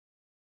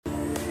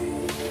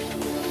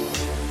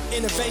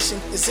Innovation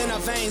is in our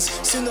veins.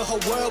 Soon the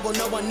whole world will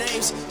know our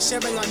names.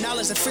 Sharing our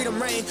knowledge and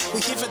freedom reign. We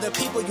here for the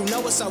people, you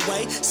know it's our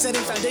way.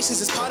 Setting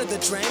foundations is part of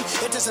the dream.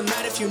 It doesn't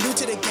matter if you're new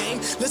to the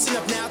game. Listen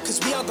up now, cause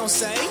we all gon'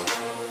 say,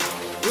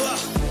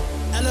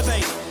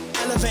 elevate,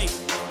 elevate,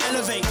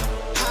 elevate,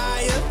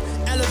 higher,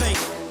 elevate,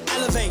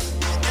 elevate,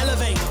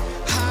 elevate,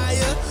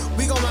 higher.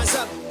 We gon' rise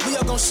up, we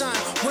all gon' shine.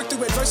 Work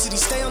through adversity,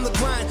 stay on the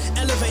grind.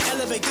 Elevate,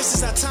 elevate, this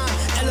is our time.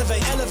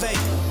 Elevate, elevate.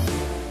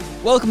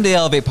 Welcome to the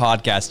Elevate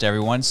Podcast,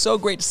 everyone. So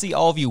great to see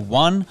all of you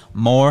one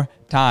more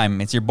time.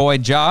 It's your boy,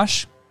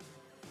 Josh.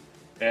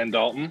 And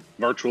Dalton,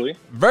 virtually.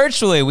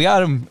 Virtually. We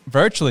got him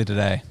virtually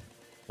today.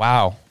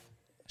 Wow.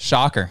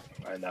 Shocker.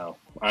 I know.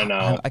 I'm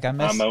I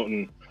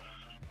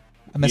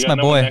miss my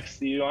boy. Next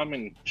to you, I'm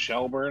in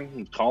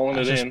Shelburne, calling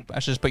it in. I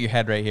should just put your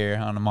head right here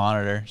on a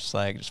monitor,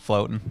 just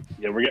floating.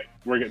 Yeah,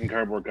 we're getting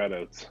cardboard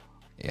cutouts.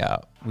 Yeah,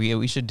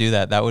 we should do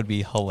that. That would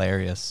be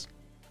hilarious.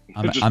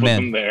 I'm put in.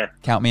 Them there.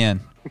 Count me in.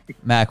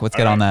 Mac, let's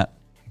get on that.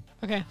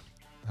 Okay.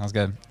 Sounds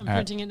good. I'm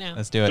printing it now.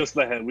 Let's do it. Just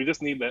the head. We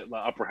just need the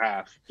upper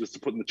half just to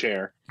put in the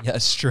chair. Yeah,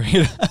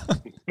 straight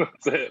up.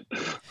 That's it.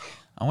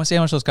 I want to see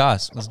how much those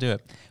cost. Let's do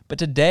it. But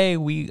today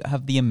we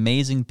have the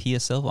amazing Pia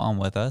Silva on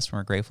with us.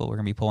 We're grateful. We're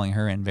going to be pulling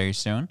her in very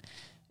soon.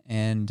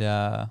 And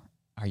I'm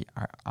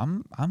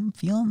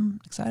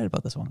feeling excited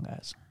about this one,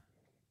 guys.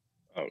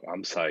 Oh,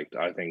 I'm psyched.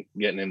 I think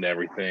getting into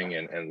everything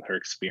and her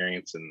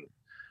experience and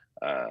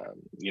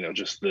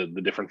just the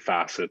different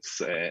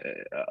facets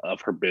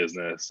of her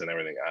business and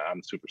everything.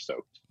 I'm super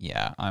stoked.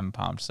 Yeah, I'm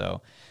pumped.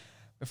 So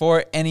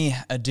before any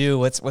ado,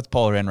 let's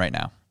pull her in right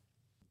now.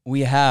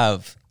 We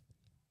have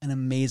an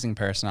amazing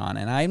person on,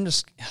 and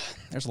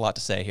there's a lot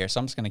to say here. So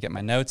I'm just going to get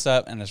my notes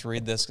up and just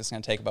read this. It's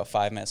going to take about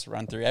 5 minutes to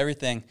run through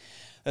everything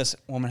this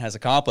woman has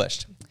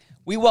accomplished.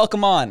 We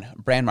welcome on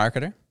brand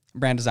marketer,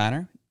 brand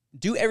designer,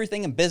 do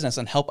everything in business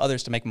and help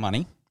others to make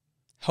money,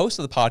 host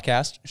of the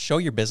podcast, Show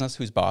Your Business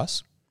Who's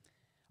Boss,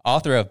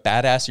 author of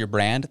Badass Your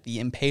Brand, The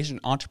Impatient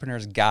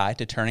Entrepreneur's Guide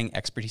to Turning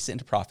Expertise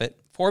into Profit,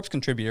 Forbes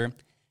contributor,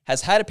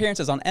 has had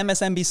appearances on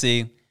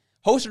MSNBC,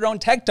 hosted her own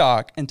TED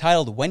Talk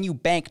entitled When You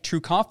Bank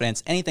True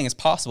Confidence, Anything is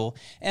Possible,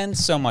 and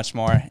so much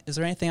more. Is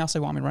there anything else I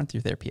want me to run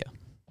through there, Pia?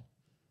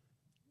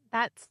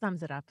 That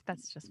sums it up.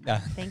 That's just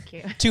fine. Thank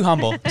you. Too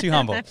humble. I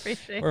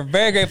appreciate it. We're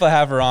very grateful to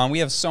have her on. We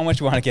have so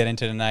much we want to get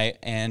into tonight.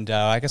 And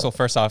I guess, well,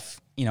 first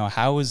off,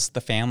 how is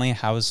the family?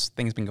 How's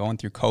things been going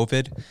through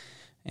COVID?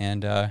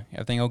 And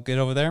everything all good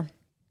over there?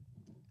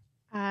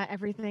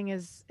 Everything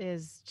is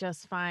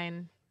just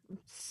fine.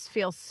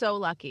 Feel so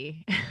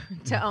lucky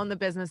to own the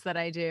business that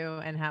I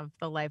do and have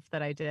the life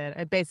that I did.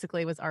 I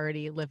basically was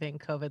already living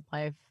COVID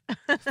life.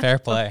 Fair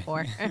play.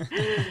 Before.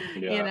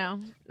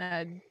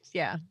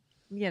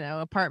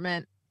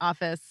 Apartment,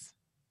 office,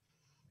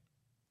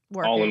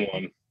 working. All in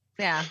one.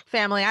 Yeah,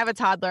 family. I have a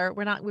toddler.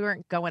 We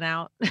weren't going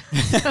out.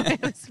 So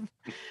it was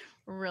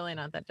really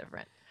not that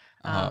different.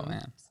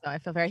 Man. So I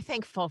feel very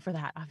thankful for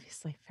that,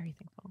 obviously. Very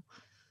thankful.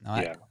 No,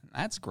 yeah.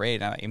 That's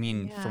great. I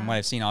mean, from what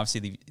I've seen,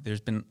 obviously,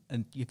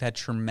 you've had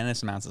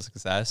tremendous amounts of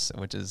success,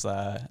 which is,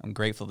 I'm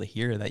grateful to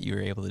hear that you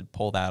were able to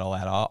pull all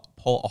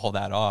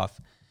that off.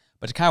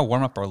 But to kind of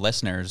warm up our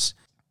listeners,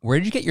 where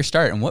did you get your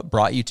start and what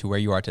brought you to where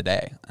you are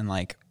today? And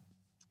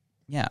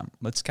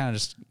let's kind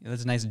of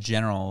that's a nice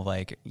general,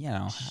 Sure.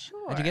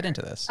 How'd you get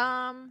into this?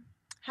 How'd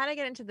I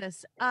get into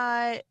this?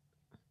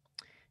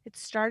 It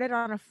started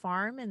on a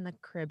farm in the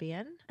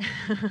Caribbean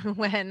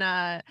when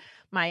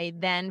my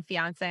then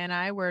fiance and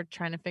I were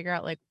trying to figure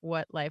out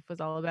what life was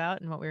all about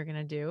and what we were going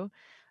to do.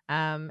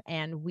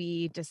 And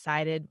we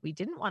decided we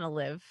didn't want to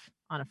live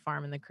on a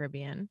farm in the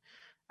Caribbean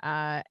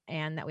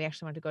and that we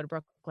actually wanted to go to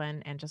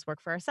Brooklyn and just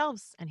work for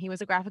ourselves. And he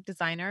was a graphic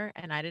designer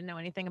and I didn't know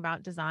anything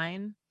about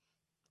design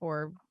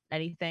or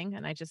anything.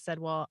 And I just said,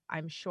 well,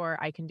 I'm sure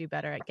I can do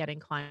better at getting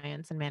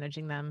clients and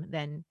managing them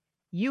than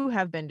you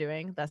have been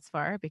doing thus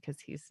far,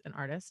 because he's an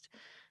artist.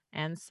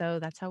 And so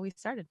that's how we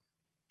started,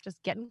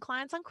 just getting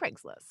clients on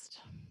Craigslist.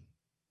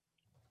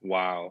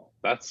 Wow,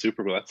 that's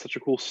super cool. That's such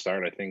a cool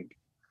start. I think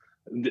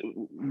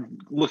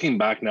looking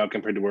back now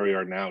compared to where we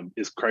are now,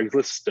 is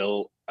Craigslist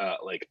still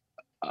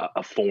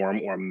a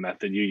form or a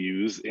method you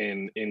use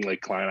in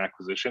client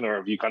acquisition, or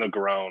have you kind of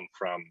grown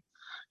from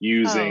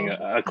using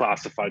a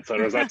classified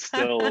site, or is that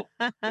still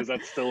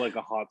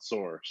a hot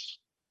source?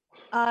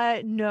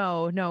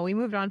 No, we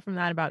moved on from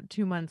that about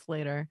 2 months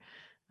later.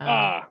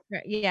 No,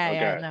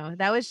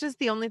 that was just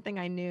the only thing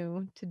I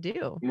knew to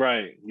do.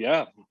 Right.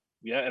 Yeah,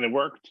 and it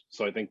worked.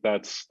 So I think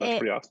that's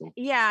pretty awesome.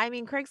 Yeah, I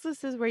mean,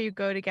 Craigslist is where you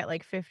go to get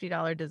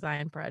 $50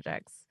 design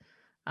projects.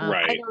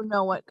 Right. I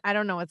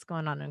don't know what's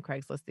going on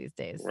Craigslist these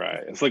days.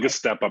 Right. It's like a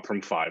step up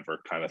from Fiverr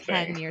kind of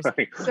thing. 10 years.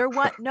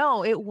 Right?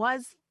 No, it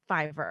was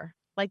Fiverr.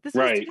 This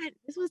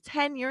was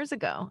 10 years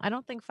ago. I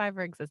don't think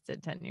Fiverr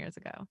existed 10 years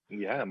ago.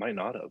 Yeah, it might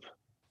not have.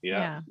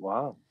 Yeah.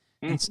 Wow.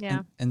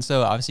 And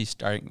so obviously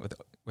starting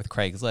with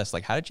Craigslist,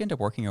 how did you end up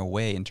working your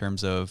way in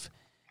terms of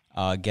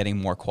getting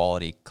more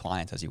quality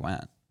clients as you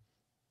went?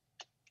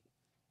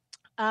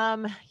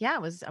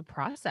 It was a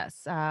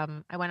process.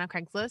 I went on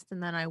Craigslist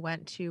and then I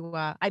went to,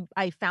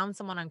 I found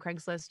someone on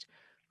Craigslist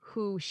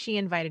who she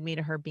invited me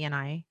to her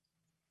BNI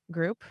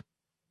group.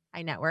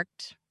 I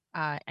networked.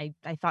 I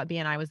thought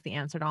BNI was the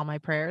answer to all my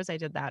prayers. I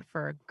did that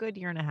for a good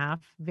year and a half,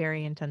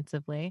 very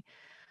intensively,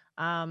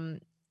 um,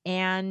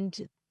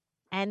 and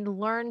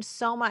learned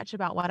so much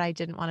about what I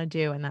didn't want to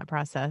do in that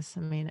process. I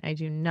mean, I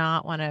do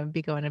not want to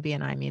be going to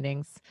BNI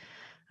meetings.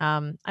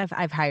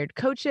 I've hired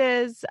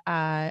coaches.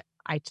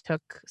 I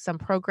took some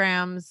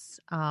programs.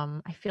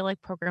 I feel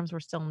like programs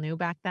were still new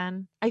back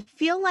then. I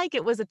feel like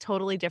it was a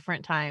totally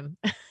different time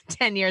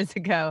 10 years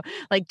ago,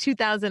 like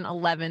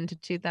 2011 to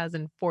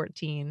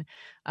 2014.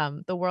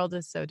 The world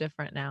is so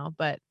different now,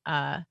 but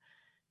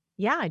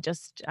yeah, I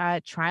just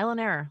trial and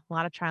error, a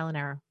lot of trial and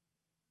error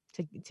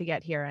to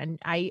get here. And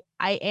I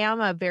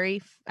am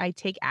I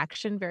take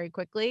action very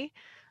quickly.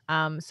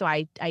 So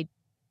I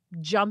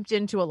jumped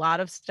into a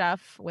lot of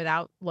stuff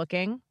without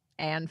looking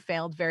and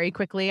failed very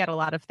quickly at a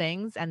lot of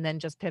things and then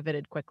just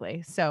pivoted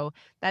quickly. So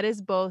that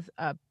is both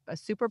a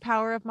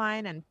superpower of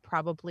mine and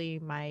probably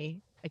my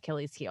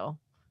Achilles heel,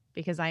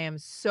 because I am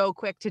so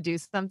quick to do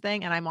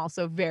something and I'm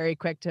also very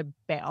quick to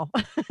bail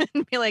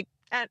and be like,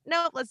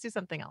 no, let's do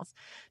something else.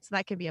 So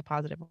that could be a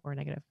positive or a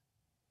negative.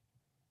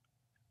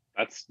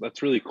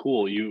 That's really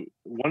cool.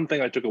 One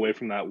thing I took away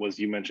from that was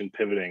you mentioned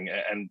pivoting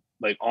and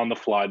like on the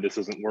fly, this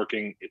isn't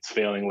working, it's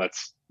failing,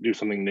 let's do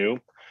something new.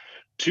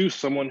 To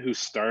someone who's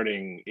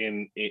starting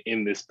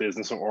in this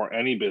business or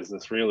any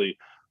business really,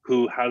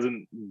 who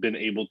hasn't been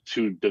able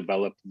to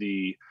develop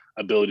the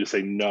ability to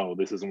say, no,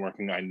 this isn't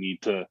working, I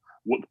need to,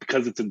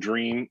 because it's a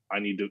dream, I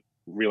need to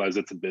realize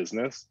it's a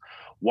business.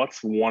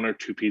 What's one or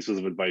two pieces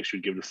of advice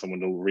you'd give to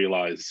someone to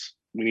realize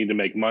we need to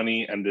make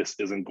money and this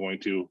isn't going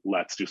to,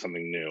 let's do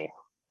something new?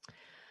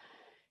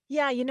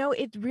 Yeah,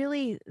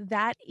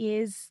 that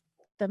is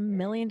the $1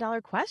 million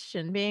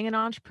question being an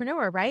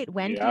entrepreneur, right?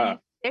 When do Yeah. you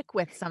stick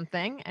with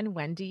something and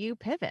when do you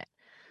pivot?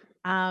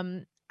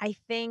 Um, I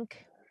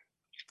think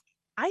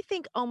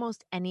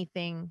almost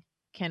anything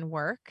can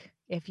work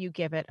if you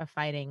give it a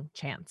fighting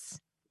chance.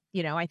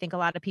 I think a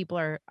lot of people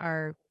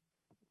are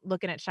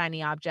looking at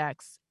shiny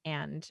objects,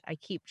 and I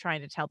keep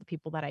trying to tell the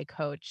people that I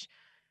coach,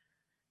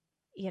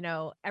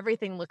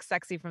 everything looks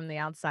sexy from the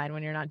outside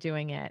when you're not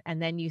doing it. And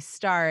then you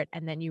start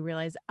and then you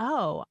realize,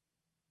 oh,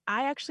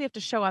 I actually have to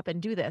show up and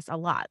do this a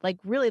lot. Like,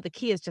 really, the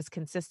key is just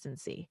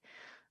consistency.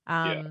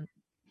 Yeah. Um,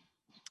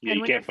 Yeah, and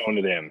you when you're can't phone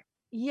it in.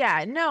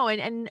 Yeah, no,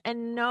 and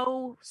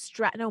no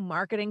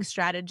marketing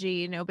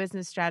strategy, no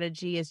business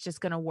strategy is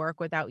just going to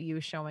work without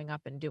you showing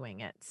up and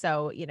doing it.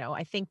 So,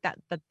 I think that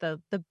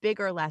the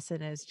bigger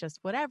lesson is just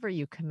whatever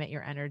you commit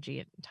your energy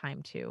and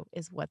time to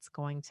is what's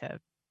going to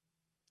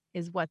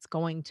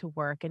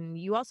work. And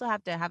you also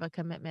have to have a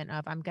commitment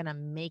of, I'm going to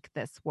make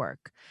this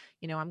work.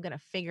 I'm going to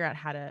figure out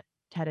how to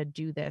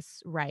do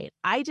this right.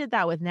 I did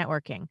that with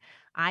networking.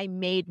 I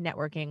made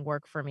networking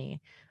work for me.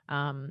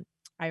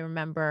 I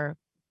remember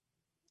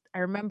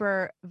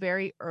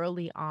very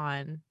early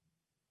on,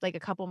 like a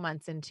couple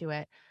months into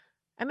it.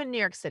 I'm in New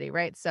York City,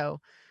 right?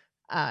 So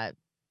uh,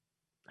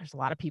 there's a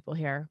lot of people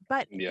here,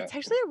 but Yeah. it's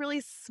actually a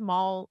really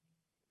small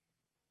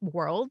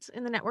world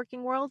in the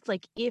networking world.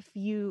 Like,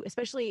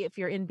 especially if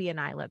you're in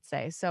BNI, let's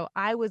say. So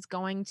I was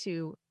going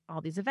to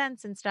all these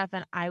events and stuff,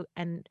 and I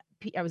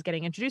was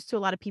getting introduced to a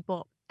lot of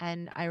people.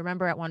 And I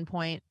remember at one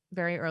point,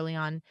 very early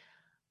on,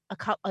 a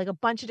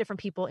bunch of different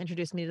people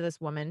introduced me to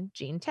this woman,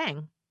 Jean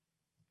Tang.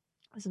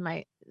 This is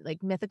my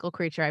like mythical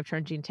creature I've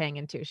turned Jean Tang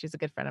into. She's a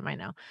good friend of mine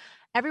now.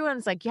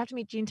 Everyone's like, you have to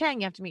meet Jean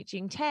Tang. You have to meet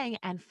Jean Tang.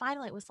 And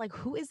finally it was like,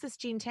 who is this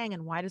Jean Tang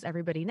and why does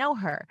everybody know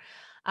her?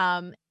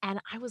 And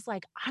I was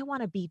like, I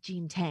want to be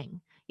Jean Tang.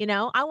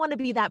 I want to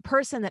be that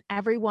person that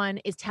everyone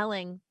is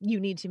telling you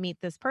need to meet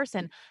this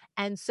person.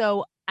 And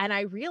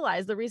I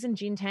realized the reason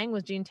Jean Tang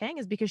was Jean Tang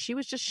is because she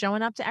was just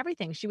showing up to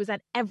everything. She was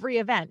at every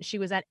event. She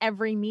was at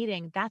every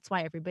meeting. That's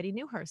why everybody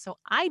knew her. So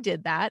I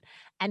did that.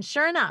 And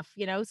sure enough,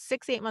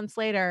 6-8 months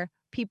later,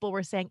 people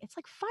were saying, it's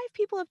like 5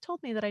 people have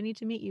told me that I need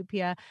to meet you,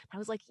 Pia. I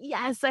was like,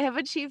 yes, I have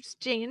achieved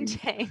Jean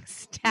Tang You've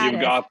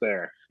status. got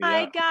there.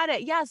 I Yeah. got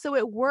it. Yeah. So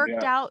it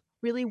worked Yeah. out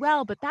really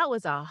well, but that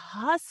was a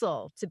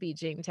hustle to be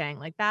Jean Tang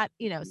like that,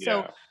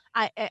 so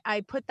Yeah.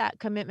 I put that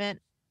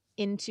commitment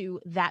into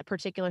that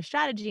particular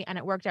strategy and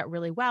it worked out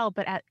really well.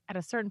 But at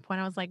a certain point,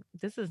 I was like,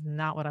 this is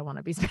not what I want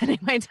to be spending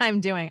my time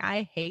doing.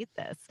 I hate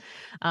this.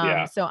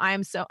 Yeah. So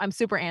I'm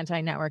super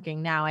anti-networking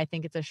now. I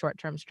think it's a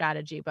short-term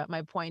strategy, but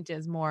my point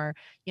is more,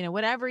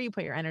 whatever you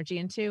put your energy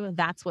into,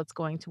 that's what's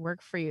going to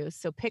work for you.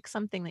 So pick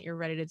something that you're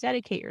ready to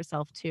dedicate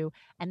yourself to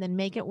and then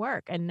make it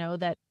work, and know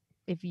that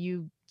if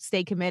you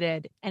stay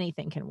committed,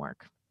 anything can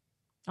work.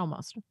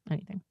 Almost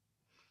anything.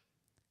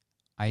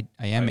 I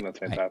think that's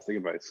fantastic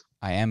advice.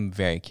 I am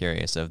very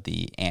curious of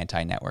the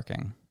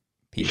anti-networking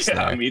piece.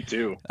 Yeah, there. Me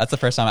too. That's the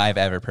first time I've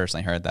ever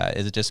personally heard that.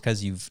 Is it just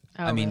because you've?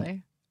 Oh, I mean,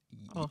 really?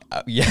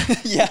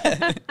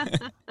 Yeah.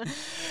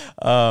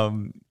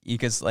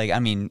 Because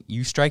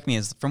you strike me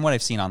as, from what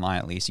I've seen online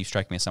at least, you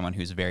strike me as someone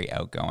who's very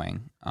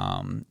outgoing,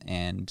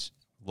 and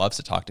loves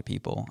to talk to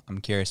people. I'm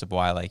curious of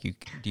why. Like, do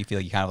you feel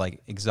like you kind of like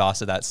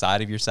exhausted that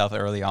side of yourself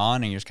early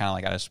on, and you're just kind of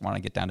like, I just want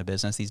to get down to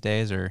business these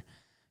days, or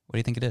what do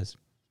you think it is?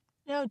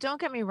 No,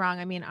 don't get me wrong.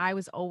 I mean, I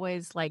was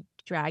always like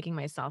dragging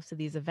myself to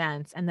these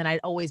events, and then I'd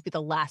always be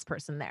the last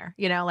person there.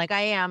 Like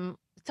I am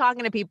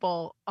talking to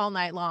people all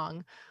night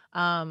long.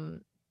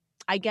 Um,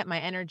 I get my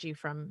energy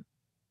from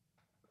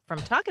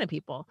talking to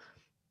people,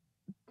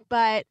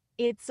 but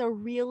it's a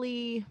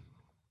really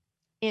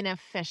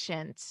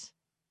inefficient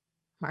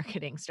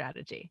marketing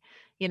strategy.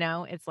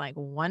 It's like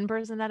one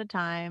person at a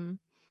time.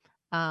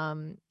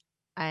 Um,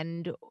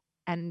 and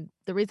and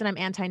the reason I'm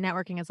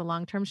anti-networking as a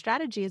long-term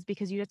strategy is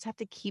because you just have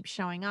to keep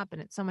showing up,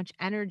 and it's so much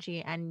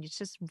energy, and it's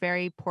just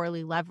very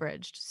poorly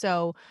leveraged.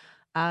 So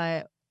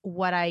uh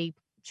what I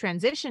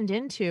transitioned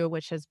into,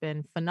 which has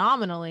been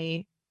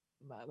phenomenally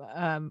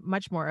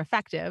much more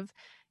effective,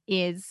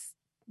 is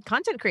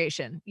content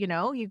creation.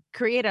 You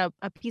create a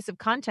piece of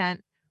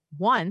content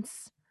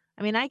once.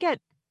 I mean, I get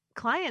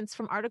clients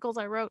from articles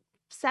I wrote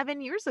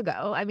 7 years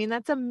ago. I mean,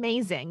 that's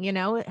amazing.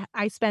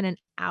 I spent an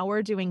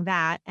hour doing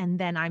that, and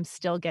then I'm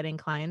still getting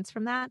clients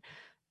from that.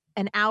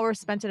 An hour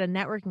spent at a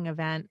networking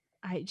event,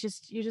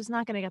 you're just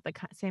not going to get the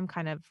same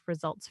kind of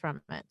results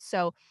from it.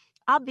 So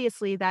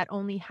obviously that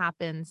only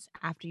happens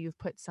after you've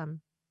put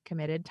some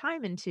committed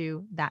time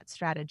into that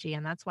strategy.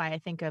 And that's why I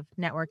think of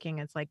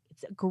networking as like,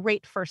 it's a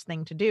great first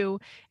thing to do.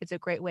 It's a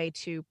great way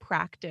to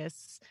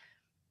practice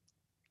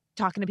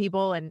talking to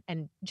people,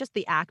 and just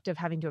the act of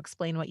having to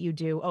explain what you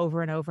do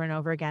over and over and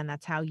over again.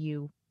 That's how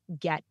you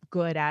get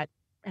good at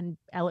and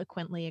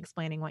eloquently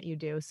explaining what you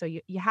do. So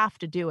you have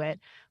to do it,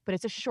 but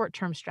it's a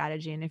short-term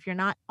strategy. And if you're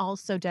not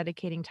also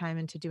dedicating time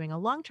into doing a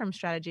long-term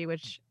strategy,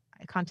 which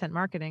content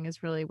marketing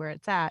is really where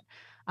it's at,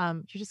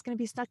 you're just going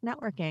to be stuck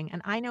networking.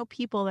 And I know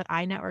people that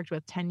I networked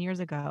with 10 years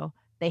ago,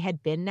 they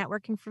had been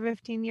networking for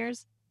 15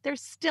 years. They're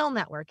still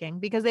networking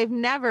because they've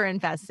never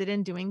invested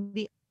in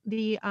doing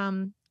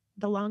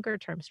the longer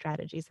term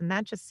strategies, and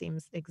that just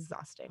seems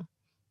exhausting.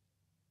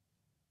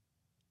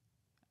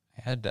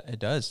 Yeah, it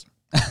does.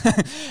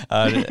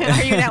 Are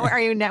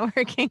you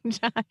networking,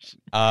 Josh?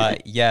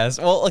 Yes.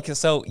 Well, okay.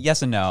 So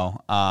yes and no.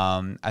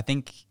 I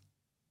think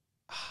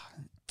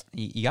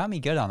you got me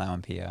good on that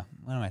one, Pia.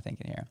 What am I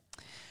thinking here?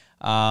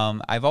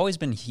 I've always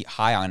been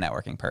high on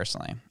networking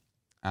personally.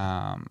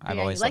 I've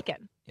always like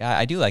it. Yeah,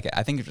 I do like it.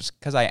 I think just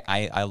because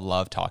I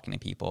love talking to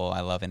people. I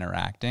love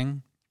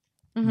interacting.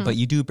 Mm-hmm. But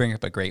you do bring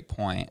up a great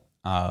point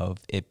of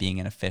it being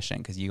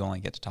inefficient because you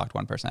only get to talk to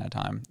one person at a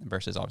time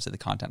versus obviously the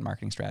content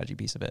marketing strategy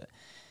piece of it.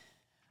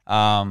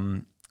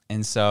 And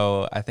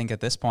so I think at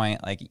this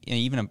point, like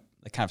even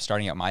kind of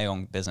starting out my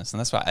own business, and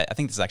that's why I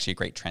think this is actually a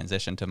great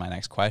transition to my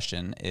next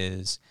question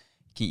is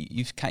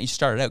you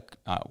started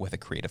out with a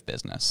creative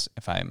business,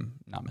 if I'm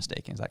not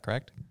mistaken. Is that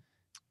correct?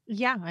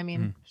 Yeah. I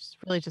mean,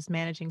 really just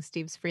managing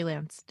Steve's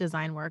freelance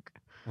design work.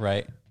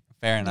 Right.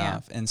 Fair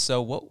enough. Yeah. And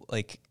so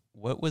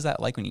what was that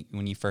like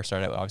when you first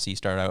started out? Obviously you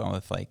started out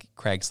with like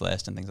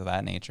Craigslist and things of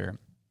that nature,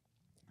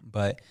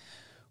 but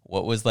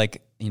what was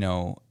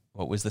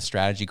what was the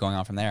strategy going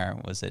on from there?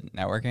 Was it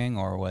networking,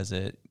 or was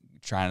it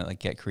trying to like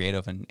get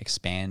creative and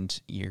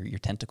expand your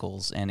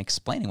tentacles and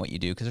explaining what you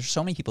do? Because there's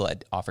so many people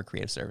that offer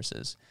creative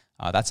services.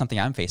 That's something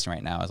I'm facing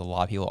right now is a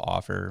lot of people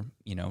offer,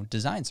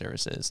 design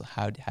services.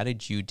 How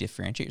did you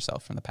differentiate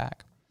yourself from the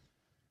pack?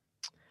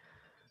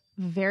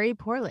 Very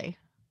poorly.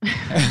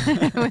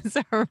 It was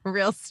a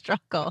real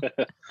struggle.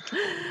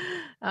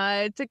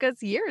 It took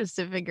us years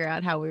to figure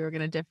out how we were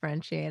going to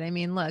differentiate. I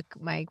mean, look,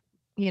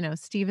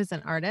 Steve is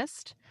an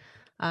artist.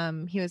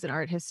 He was an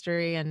art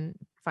history and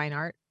fine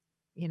art,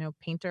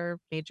 painter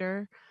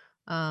major.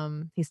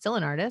 He's still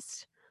an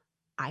artist.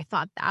 I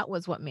thought that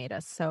was what made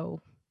us so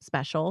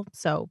special.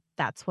 So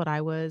that's what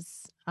I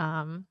was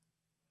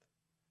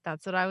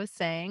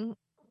saying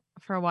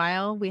for a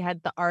while. We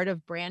had the art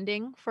of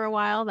branding for a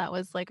while. That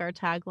was like our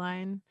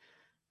tagline.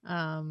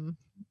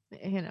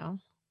 You know,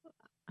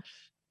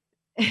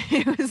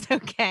 it was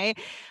okay.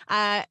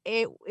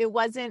 It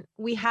wasn't,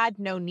 we had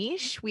no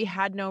niche, we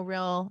had no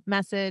real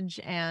message.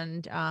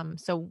 And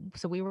so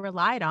we were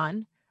relied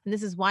on, and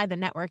this is why the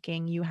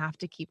networking, you have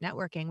to keep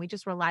networking. We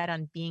just relied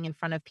on being in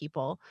front of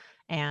people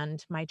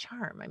and my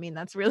charm. I mean,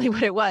 that's really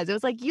what it was. It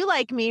was like, you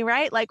like me,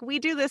 right? Like, we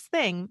do this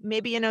thing.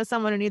 Maybe you know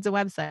someone who needs a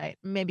website.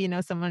 Maybe you know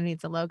someone who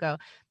needs a logo.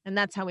 And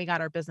that's how we got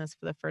our business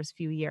for the first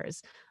few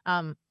years.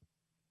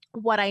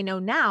 What I know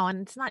now,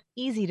 and it's not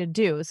easy to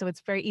do, so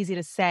it's very easy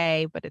to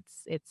say, but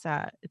it's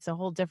a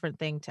whole different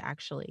thing to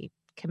actually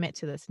commit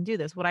to this and do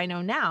this. What I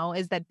know now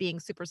is that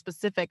being super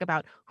specific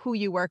about who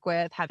you work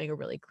with, having a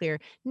really clear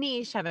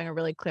niche, having a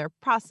really clear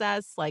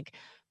process, like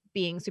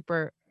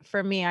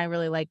for me, I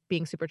really like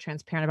being super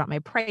transparent about my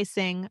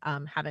pricing,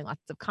 having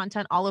lots of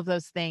content, all of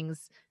those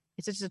things.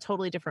 It's just a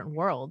totally different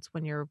world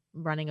when you're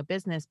running a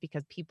business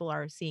because people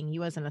are seeing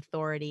you as an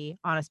authority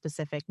on a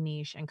specific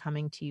niche and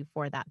coming to you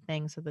for that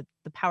thing. So the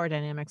power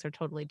dynamics are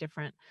totally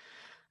different.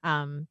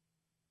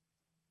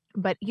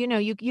 But you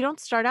don't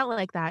start out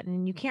like that,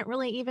 and you can't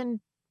really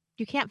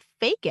you can't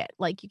fake it.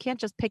 Like, you can't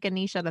just pick a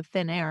niche out of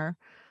thin air.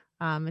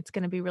 It's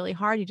going to be really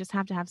hard. You just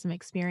have to have some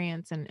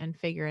experience and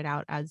figure it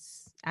out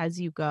as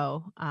you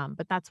go.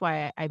 But that's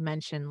why I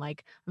mentioned,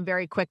 like, I'm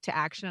very quick to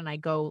action and I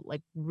go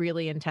like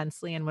really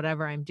intensely in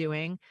whatever I'm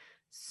doing.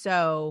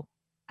 So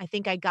I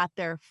think I got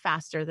there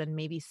faster than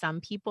maybe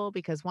some people,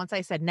 because once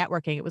I said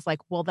networking, it was like,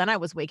 well, then I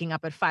was waking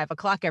up at 5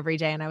 o'clock every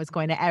day and I was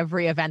going to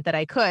every event that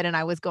I could, and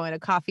I was going to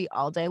coffee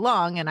all day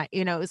long. And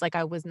it was like,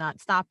 I was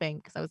not stopping,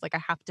 because I was like,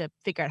 I have to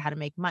figure out how to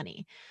make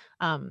money.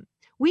 Um,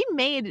 we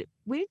made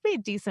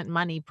decent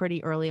money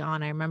pretty early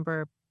on. I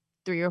remember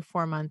 3 or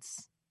 4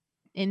 months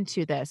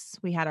into this,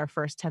 we had our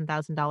first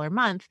 $10,000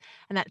 month,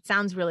 and that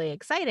sounds really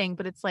exciting,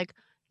 but it's like,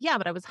 yeah,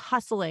 but I was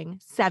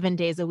hustling 7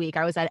 days a week.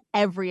 I was at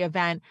every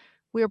event.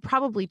 We were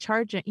probably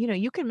charging,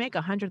 you can make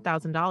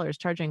 $100,000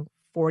 charging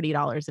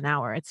 $40 an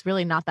hour. It's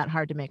really not that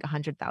hard to make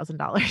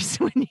 $100,000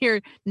 when you're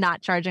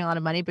not charging a lot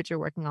of money, but you're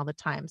working all the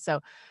time.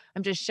 So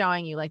I'm just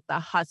showing you, like, the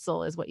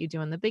hustle is what you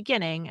do in the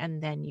beginning,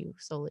 and then you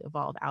slowly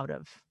evolve out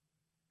of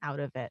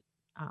it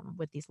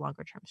with these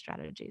longer term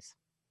strategies.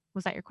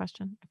 Was that your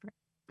question? I forgot.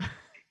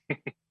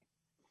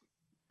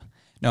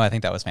 No, I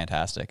think that was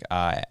fantastic.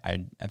 I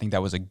think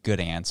that was a good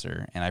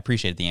answer, and I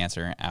appreciate the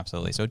answer.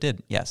 Absolutely. So it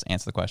did, yes,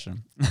 answer the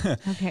question.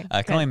 Okay.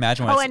 I can only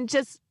imagine what and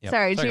just,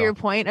 sorry, to your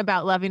point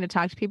about loving to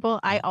talk to people,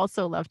 I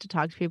also love to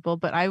talk to people,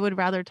 but I would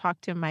rather talk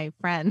to my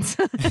friends,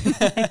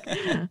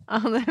 like,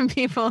 other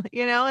people,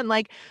 and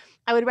like,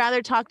 I would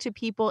rather talk to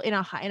people in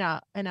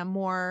a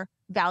more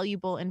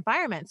valuable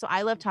environment. So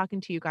I love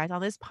talking to you guys on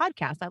this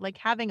podcast. I like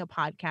having a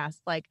podcast.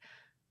 Like,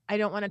 I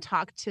don't want to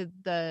talk to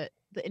the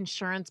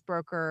insurance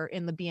broker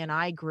in the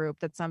BNI group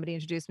that somebody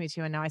introduced me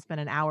to, and now I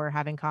spend an hour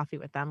having coffee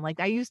with them. Like,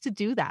 I used to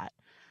do that.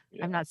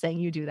 Yeah. I'm not saying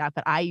you do that,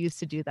 but I used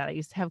to do that. I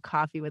used to have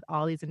coffee with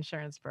all these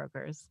insurance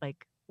brokers.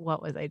 Like,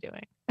 what was I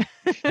doing?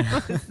 It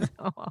was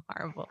so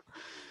horrible.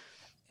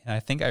 And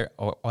I think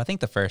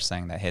the first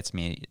thing that hits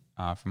me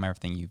from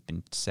everything you've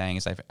been saying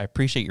is I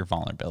appreciate your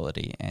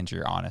vulnerability and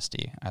your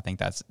honesty. I think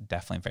that's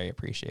definitely very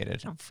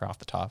appreciated for off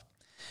the top.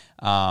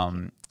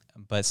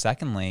 But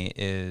secondly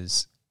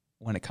is,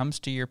 when it comes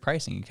to your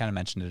pricing, you kind of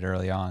mentioned it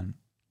early on.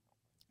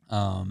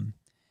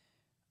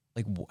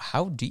 Like,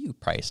 how do you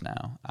price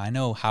now? I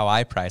know how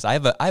I price. I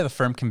have a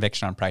firm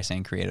conviction on pricing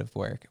and creative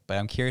work, but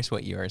I'm curious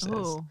what yours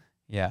is.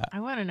 Yeah, I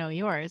want to know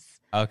yours.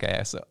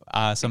 Okay, so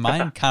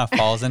mine kind of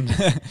falls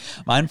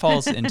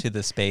into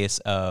the space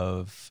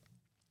of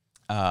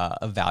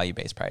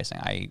value-based pricing.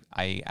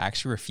 I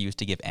actually refuse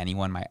to give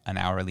anyone an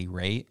hourly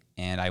rate,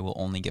 and I will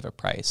only give a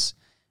price.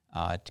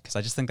 Because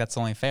I just think that's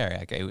only fair.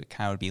 Like, it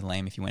kind of would be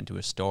lame if you went to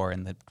a store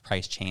and the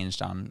price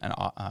changed on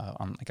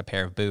like a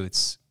pair of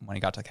boots when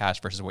you got to the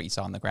cash versus what you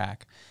saw on the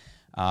rack.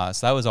 So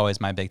that was always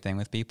my big thing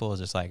with people,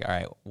 is just like, all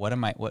right, what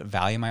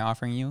value am I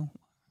offering you?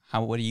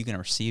 What are you going to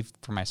receive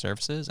for my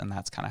services? And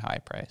that's kind of how I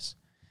price.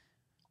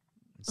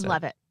 So,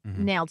 love it.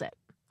 Mm-hmm. Nailed it.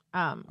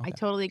 Okay. I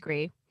totally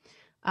agree.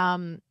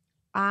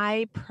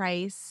 I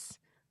price.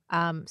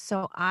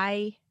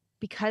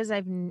 Because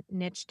I've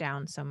niched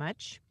down so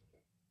much.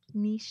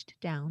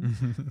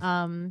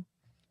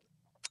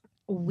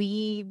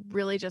 We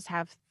really just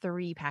have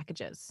 3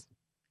 packages,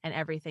 and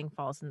everything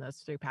falls in those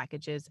 3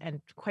 packages.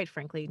 And quite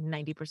frankly,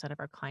 90% of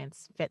our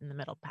clients fit in the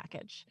middle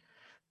package.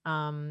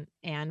 And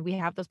we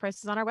have those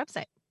prices on our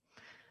website.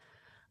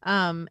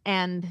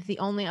 And the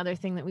only other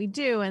thing that we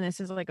do, and this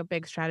is like a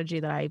big strategy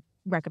that I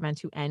recommend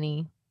to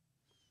any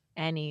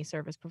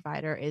service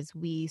provider, is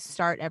we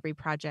start every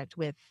project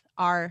with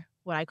our,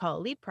 what I call a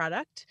lead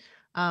product,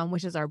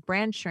 which is our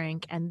brand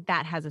shrink, and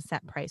that has a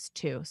set price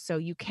too. So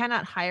you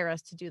cannot hire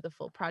us to do the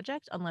full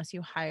project unless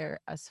you hire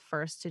us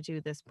first to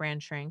do this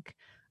brand shrink.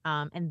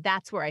 And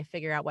that's where I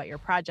figure out what your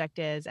project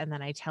is, and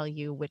then I tell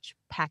you which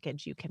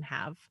package you can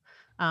have.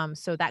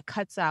 So that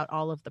cuts out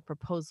all of the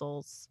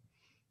proposals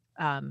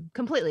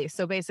completely.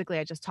 So basically,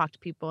 I just talk to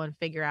people and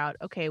figure out,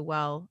 okay,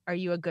 well, are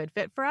you a good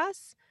fit for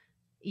us?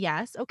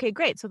 Yes. Okay,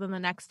 great. So then the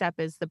next step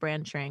is the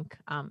brand shrink.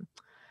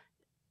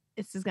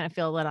 This is going to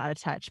feel a little out of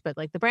touch, but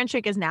like, the brand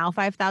shrink is now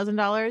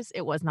 $5,000.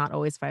 It was not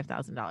always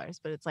 $5,000,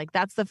 but it's like,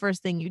 that's the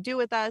first thing you do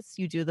with us.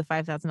 You do the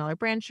 $5,000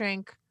 brand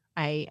shrink.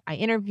 I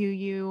interview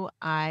you.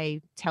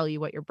 I tell you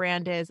what your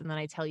brand is. And then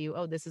I tell you,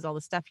 oh, this is all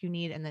the stuff you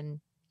need. And then,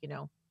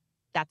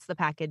 that's the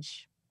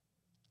package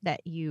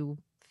that you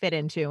fit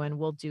into, and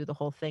we'll do the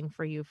whole thing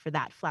for you for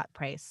that flat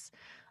price.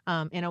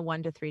 In a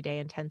 1 to 3 day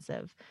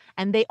intensive.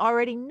 And they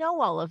already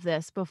know all of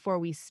this before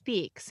we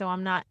speak. So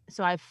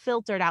I've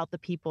filtered out the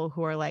people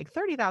who are like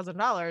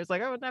 $30,000.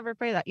 Like, I would never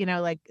pay that,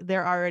 like,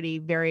 they're already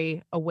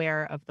very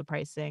aware of the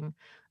pricing.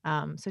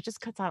 So it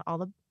just cuts out all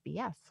the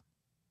BS.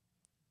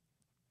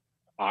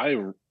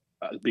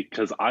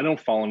 Because I don't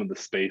fall into the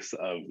space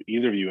of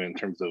either of you in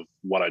terms of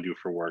what I do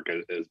for work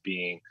as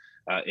being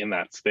in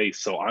that space.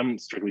 So I'm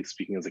strictly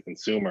speaking as a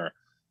consumer.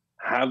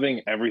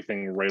 Having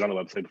everything right on the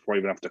website before I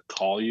even have to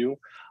call you,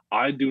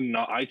 I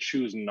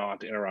choose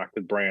not to interact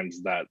with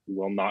brands that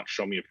will not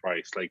show me a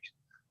price. Like,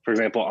 for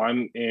example,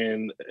 I'm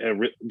in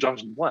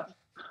Josh, what?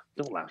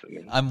 Don't laugh at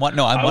me. I'm one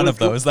of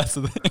those. That's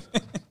the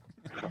thing.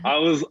 I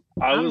was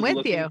I'm with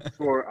looking you.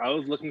 for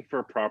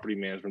a property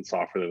management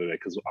software the other day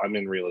because I'm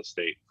in real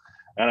estate,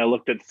 and I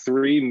looked at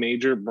 3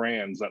 major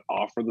brands that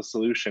offer the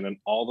solution, and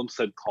all of them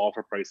said call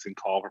for pricing,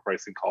 call for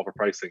pricing, call for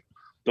pricing.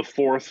 The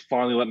fourth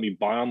finally let me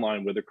buy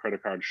online with a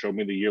credit card, showed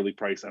me the yearly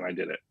price, and I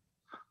did it.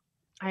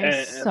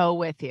 I'm so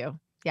with you.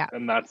 Yeah.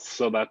 And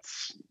that's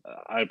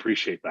I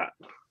appreciate that.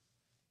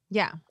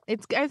 Yeah.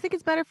 I think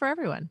it's better for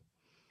everyone.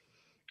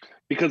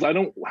 Because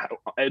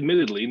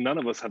admittedly, none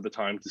of us have the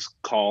time to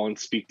call and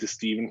speak to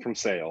Steven from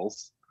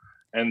sales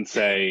and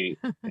say,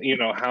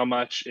 how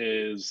much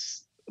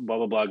is blah,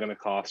 blah, blah going to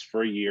cost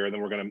for a year. And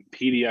then we're going to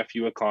PDF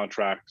you a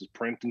contract to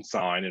print and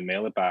sign and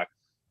mail it back.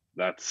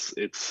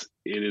 It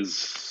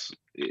is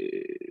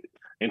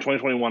in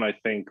 2021. I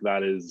think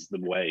that is the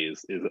way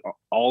is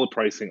all the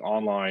pricing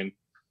online.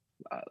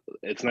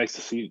 It's nice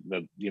to see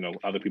that,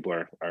 other people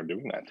are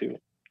doing that too.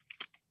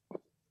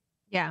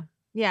 Yeah.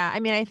 Yeah. I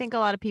mean, I think a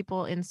lot of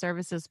people in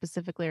services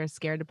specifically are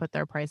scared to put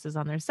their prices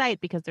on their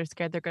site because they're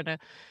scared they're going to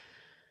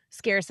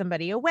scare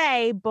somebody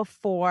away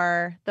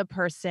before the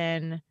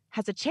person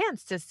has a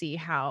chance to see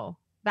how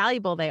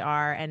valuable they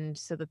are, and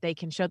so that they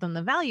can show them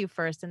the value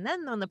first. And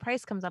then when the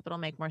price comes up, it'll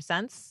make more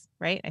sense.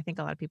 Right. I think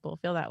a lot of people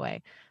feel that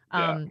way.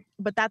 Yeah.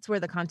 But that's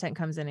where the content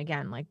comes in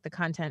again. Like the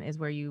content is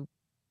where you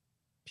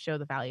show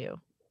the value.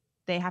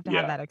 They have to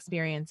have that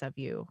experience of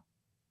you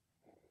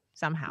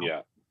somehow.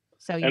 Yeah.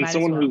 So you and might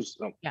someone as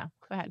well. Go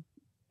ahead.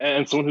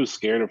 And someone who's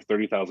scared of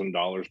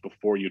 $30,000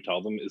 before you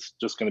tell them is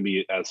just going to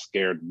be as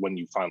scared when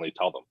you finally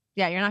tell them.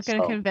 Yeah, you're not going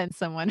to convince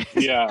someone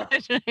who's trying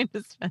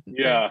to spend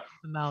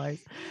 $30,000.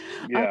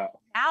 Yeah.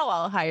 Now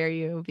I'll hire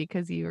you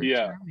because you are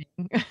charming.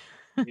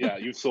 Yeah,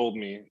 you sold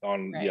me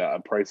on a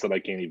price that I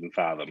can't even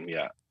fathom.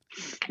 Yeah.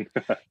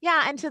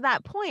 Yeah, and to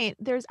that point,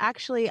 there's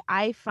actually,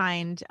 I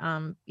find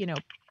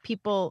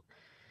people,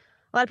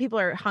 a lot of people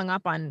are hung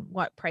up on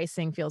what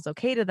pricing feels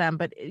okay to them,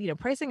 but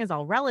pricing is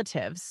all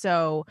relative.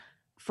 So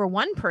for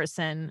one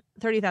person,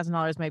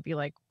 $30,000 might be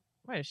like,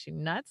 what is she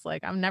nuts?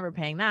 Like, I'm never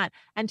paying that.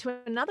 And to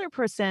another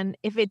person,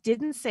 if it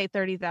didn't say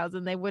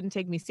 30,000, they wouldn't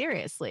take me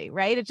seriously,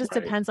 right? It just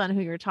depends on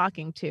who you're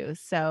talking to.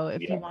 So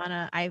if you want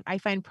to, I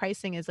find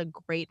pricing is a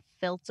great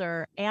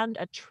filter and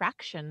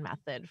attraction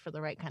method for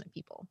the right kind of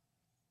people.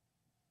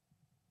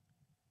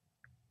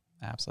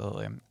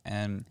 Absolutely.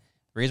 And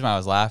the reason why I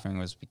was laughing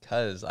was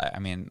because I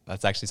mean,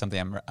 that's actually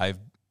something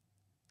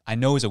I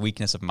know is a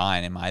weakness of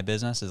mine in my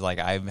business, is like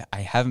I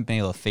haven't been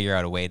able to figure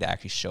out a way to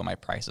actually show my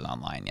prices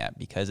online yet,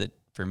 because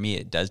for me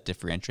it does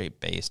differentiate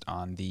based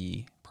on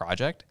the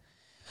project.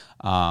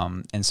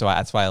 And so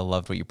that's why I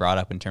loved what you brought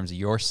up in terms of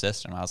your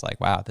system. I was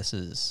like, wow,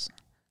 that's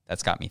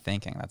got me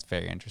thinking. That's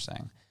very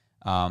interesting.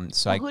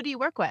 Who do you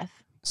work with?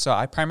 So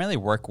I primarily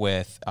work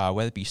with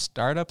whether it be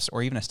startups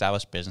or even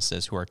established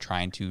businesses who are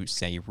trying to,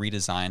 say,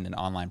 redesign an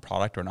online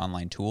product or an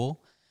online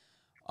tool.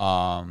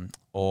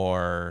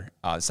 Or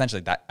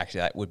essentially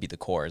that would be the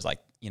core, is like,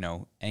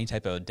 any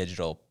type of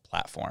digital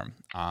platform.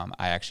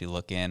 I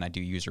actually I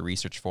do user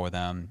research for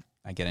them.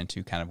 I get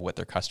into kind of what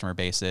their customer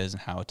base is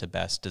and how to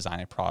best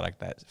design a product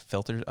that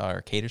filters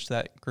or caters to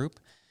that group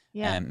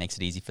and makes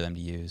it easy for them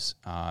to use.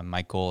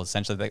 My goal is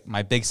essentially,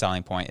 my big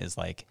selling point is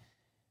like,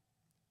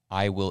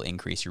 I will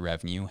increase your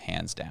revenue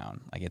hands down.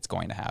 Like, it's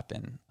going to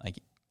happen. Like,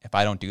 if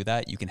I don't do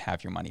that, you can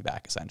have your money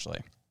back essentially.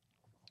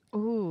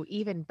 Ooh,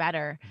 even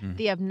better. Mm-hmm.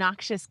 The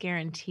obnoxious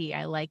guarantee.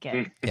 I like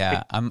it.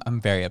 Yeah,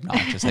 I'm very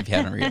obnoxious if you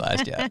haven't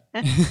realized yet.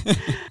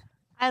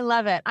 I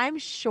love it. I'm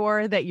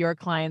sure that your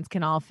clients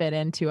can all fit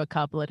into a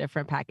couple of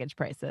different package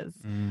prices.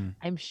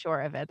 I'm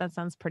sure of it. That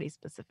sounds pretty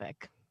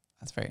specific.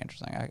 That's very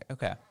interesting.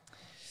 Okay.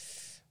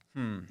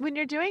 When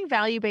you're doing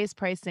value-based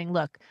pricing,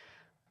 look,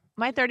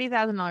 my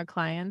 $30,000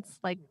 clients,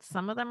 like,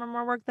 some of them are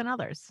more work than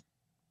others.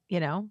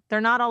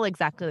 They're not all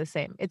exactly the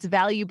same. It's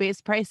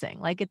value-based pricing.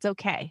 Like, it's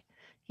okay.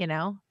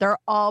 They're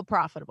all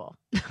profitable.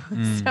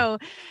 So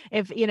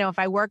if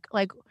I work,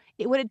 like,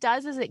 what it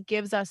does is it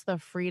gives us the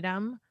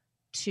freedom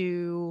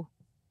to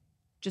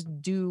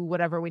just do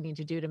whatever we need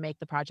to do to make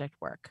the project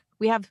work.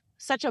 We have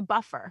such a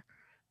buffer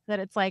that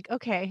it's like,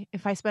 okay,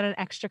 if I spend an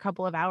extra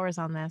couple of hours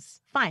on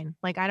this, fine.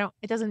 Like,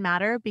 it doesn't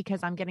matter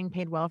because I'm getting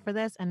paid well for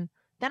this. And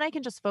then I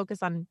can just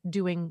focus on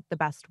doing the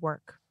best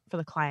work for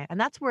the client. And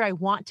that's where I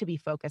want to be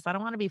focused. I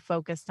don't want to be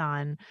focused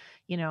on,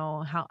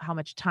 how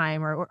much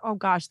time or, oh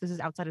gosh, this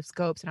is outside of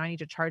scope. So now I need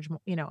to charge,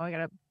 I got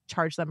to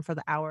charge them for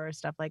the hour or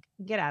stuff. Like,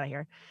 get out of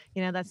here.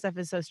 That stuff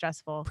is so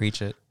stressful.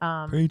 Preach it.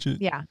 Preach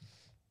it. Yeah.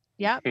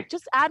 Yeah.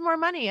 Just add more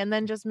money and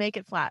then just make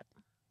it flat.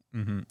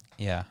 Mm-hmm.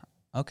 Yeah.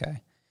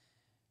 Okay.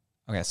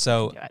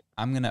 So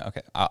I'm going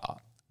to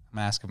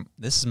ask him,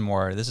 this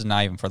is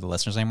not even for the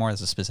listeners anymore.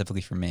 This is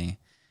specifically for me.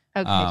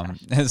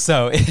 Okay.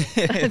 So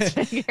let's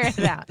figure it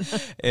out.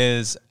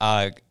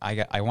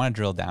 I want to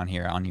drill down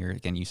here on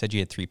again, you said you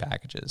had 3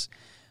 packages.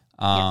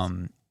 Yes.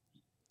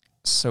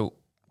 So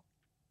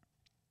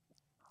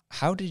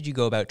how did you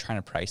go about trying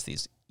to price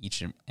these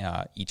each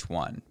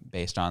one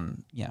based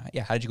on,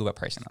 how did you go about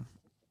pricing them?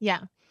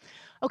 Yeah.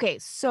 Okay.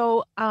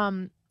 So,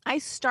 I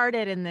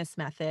started in this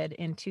method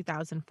in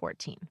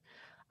 2014,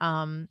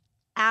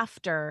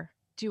 after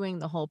doing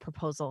the whole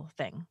proposal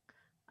thing,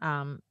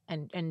 and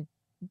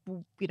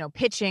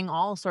pitching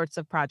all sorts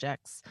of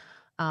projects.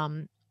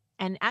 And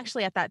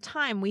actually at that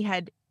time we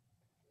had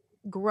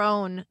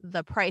grown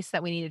the price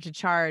that we needed to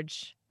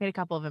charge. We had a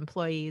couple of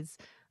employees.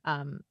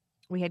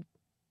 We had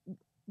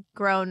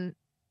grown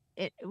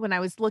it when I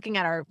was looking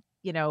at our,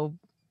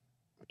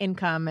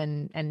 income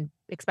and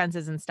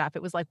expenses and stuff.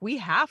 It was like, we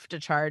have to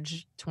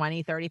charge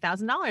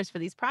 $20,000-$30,000 for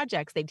these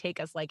projects. They take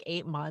us like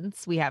 8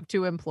 months. We have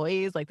 2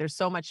 employees. Like there's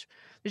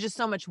just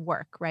so much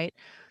work. Right.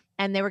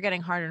 And they were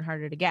getting harder and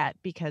harder to get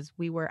because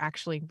we were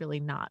actually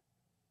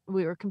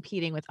we were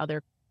competing with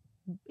other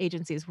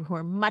agencies who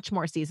were much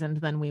more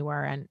seasoned than we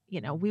were. And,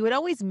 we would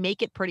always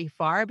make it pretty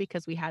far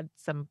because we had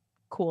some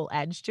cool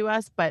edge to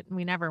us, but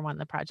we never won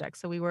the project.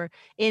 So we were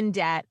in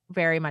debt,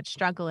 very much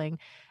struggling.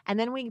 And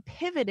then we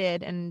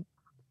pivoted, and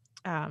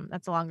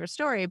that's a longer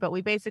story, but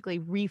we basically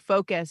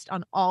refocused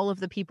on all of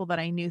the people that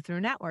I knew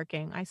through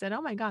networking. I said,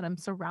 oh my God, I'm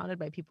surrounded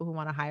by people who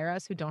want to hire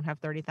us who don't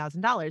have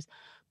 $30,000.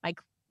 My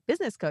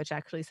business coach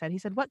actually said, he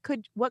said, what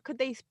could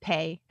they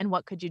pay and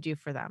what could you do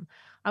for them?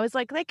 I was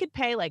like, they could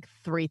pay like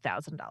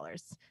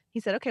 $3,000. He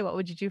said, okay, what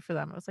would you do for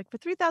them? I was like, for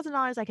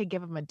 $3,000, I could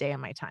give them a day of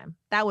my time.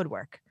 That would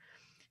work.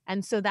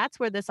 And so that's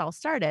where this all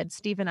started.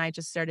 Steve and I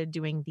just started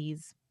doing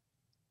these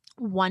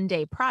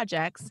one-day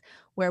projects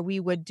where we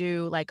would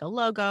do like a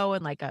logo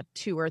and like a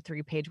 2 or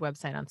 3 page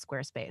website on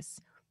Squarespace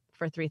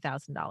for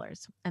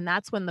 $3,000. And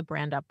that's when the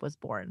Brand Up was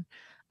born.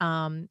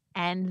 And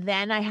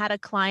then I had a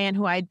client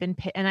who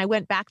and I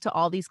went back to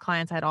all these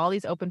clients. I had all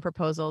these open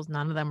proposals.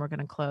 None of them were going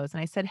to close.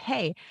 And I said,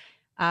 hey,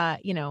 I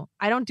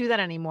don't do that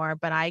anymore,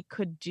 but I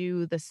could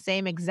do the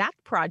same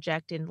exact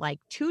project in like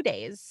 2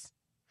 days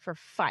for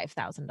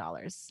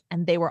 $5,000.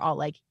 And they were all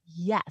like,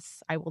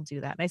 yes, I will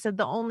do that. And I said,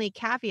 the only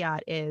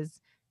caveat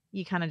is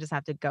you kind of just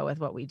have to go with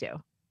what we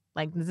do.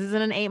 Like, this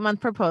isn't an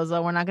 8-month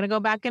proposal. We're not going to go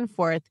back and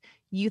forth.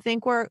 You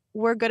think we're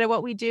good at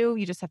what we do.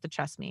 You just have to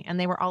trust me. And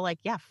they were all like,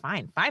 yeah,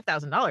 fine.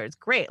 $5,000.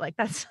 Great. Like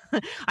that's,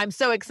 I'm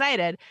so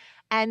excited.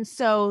 And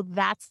so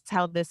that's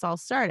how this all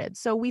started.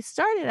 So we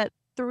started at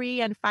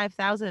 3 and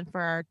 5,000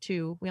 for our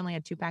 2. We only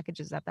had 2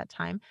 packages at that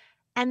time.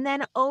 And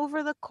then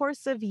over the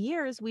course of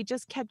years, we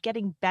just kept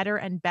getting better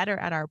and better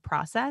at our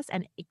process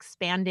and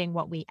expanding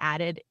what we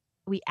added.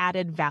 We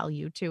added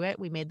value to it.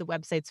 We made the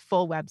websites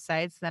full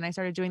websites. Then I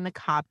started doing the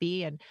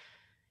copy and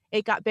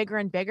it got bigger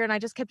and bigger. And I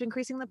just kept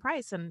increasing the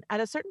price. And at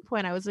a certain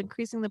point, I was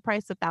increasing the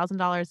price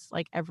 $1,000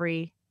 like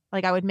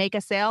I would make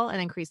a sale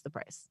and increase the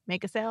price,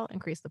 make a sale,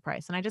 increase the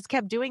price. And I just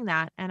kept doing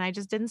that. And I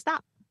just didn't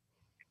stop.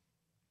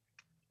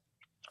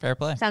 Fair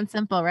play. Sounds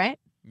simple, right?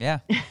 Yeah.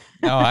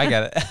 No, I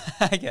get it.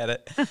 I get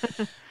it.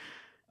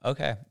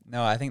 Okay.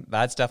 No, I think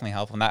that's definitely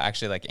helpful. And that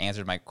actually like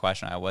answered my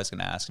question I was going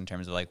to ask in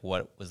terms of like,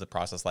 what was the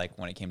process like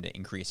when it came to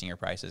increasing your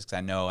prices? Cause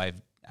I know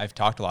I've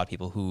talked to a lot of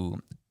people who,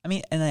 and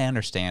I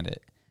understand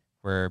it,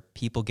 where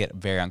people get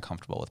very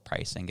uncomfortable with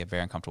pricing, get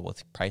very uncomfortable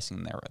with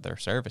pricing their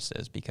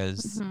services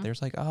because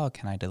there's like, oh,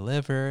 can I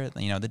deliver?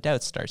 The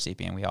doubts start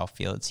seeping in. We all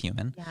feel it's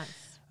human. Yes.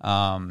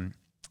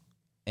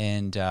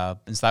 And so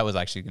that was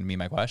actually going to be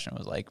my question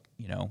was like,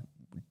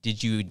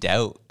 did you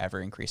doubt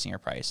ever increasing your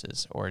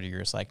prices, or you're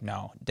just like,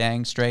 no,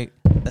 dang straight,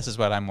 this is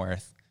what I'm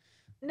worth?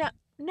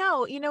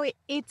 No,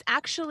 it's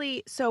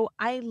actually, so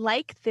I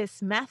like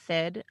this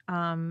method,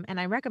 and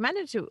I recommend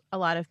it to a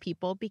lot of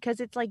people because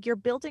it's like you're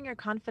building your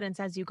confidence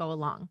as you go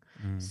along.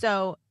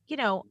 So,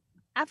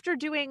 after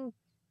doing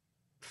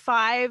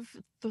 5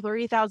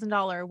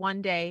 $3,000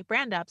 one day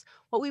brand ups,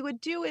 what we would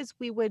do is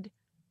we would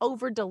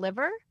over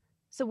deliver.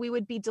 So we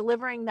would be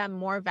delivering them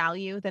more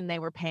value than they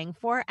were paying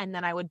for. And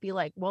then I would be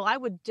like, well, I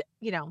would,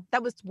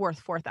 that was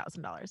worth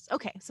 $4,000.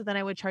 Okay. So then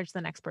I would charge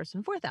the next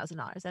person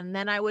 $4,000 and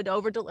then I would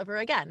over deliver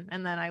again.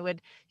 And then I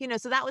would,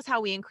 so that was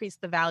how we increased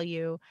the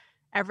value.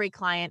 Every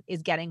client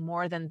is getting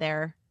more than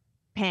they're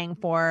paying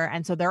for.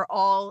 And so they're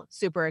all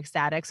super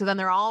ecstatic. So then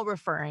they're all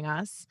referring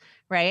us.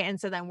 Right. And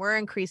so then we're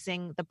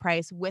increasing the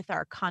price with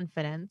our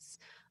confidence.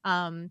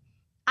 I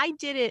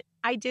did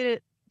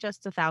it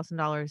just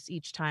 $1,000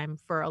 each time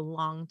for a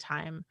long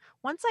time.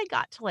 Once I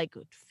got to like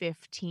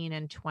 15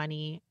 and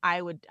 20,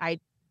 a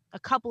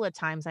couple of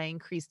times I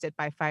increased it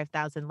by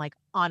 5,000, like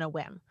on a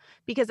whim,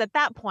 because at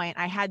that point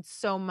I had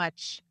so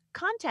much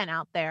content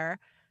out there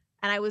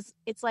and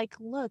it's like,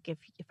 look, if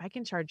I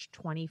can charge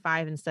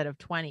 25 instead of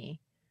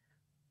 20,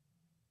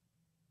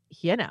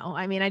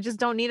 I just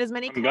don't need as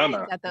many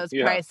clients at those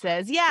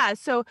prices. Yeah.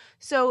 So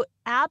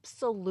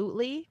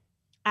absolutely,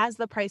 as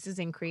the prices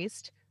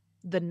increased,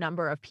 the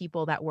number of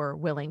people that were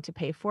willing to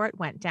pay for it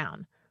went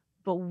down,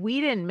 but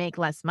we didn't make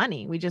less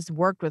money. We just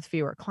worked with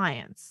fewer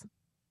clients.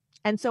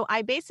 And so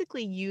I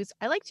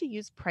like to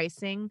use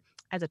pricing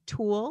as a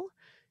tool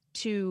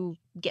to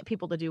get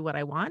people to do what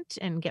I want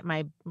and get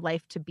my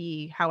life to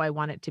be how I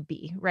want it to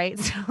be. Right.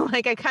 So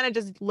like, I kind of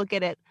just look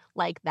at it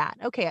like that.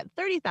 Okay. At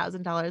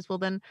 $30,000, well,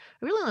 then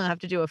I really only have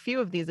to do a few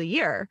of these a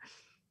year.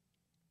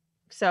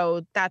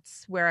 So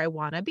that's where I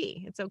want to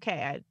be. It's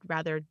okay. I'd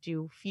rather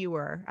do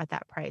fewer at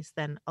that price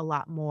than a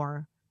lot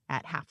more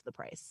at half the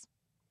price.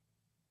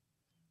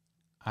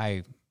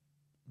 I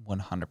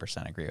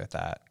 100% agree with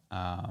that.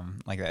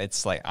 Like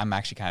it's like I'm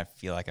actually kind of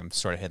feel like I'm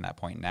sort of hitting that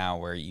point now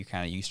where you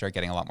start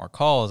getting a lot more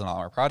calls and a lot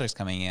more projects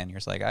coming in. You're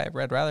just like, I'd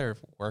rather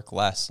work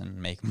less and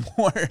make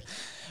more.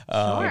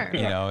 Sure.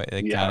 You know,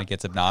 it kind of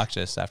gets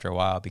obnoxious after a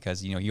while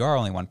because you know you are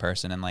only one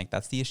person, and like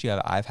that's the issue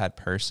I've had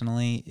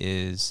personally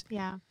is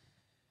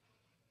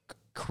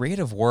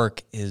creative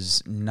work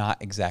is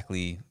not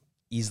exactly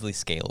easily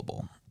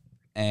scalable,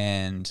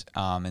 and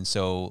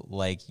so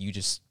like you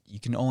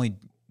can only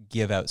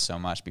give out so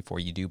much before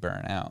you do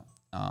burn out.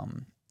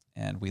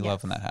 And we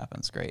love when that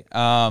happens. Great. So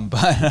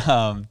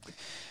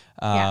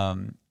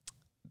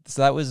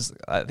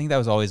I think that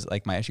was always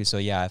like my issue. So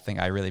yeah, I think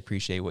I really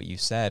appreciate what you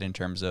said in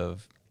terms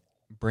of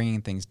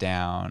bringing things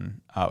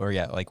down,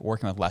 like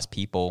working with less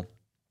people,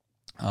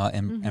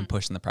 and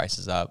pushing the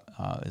prices up,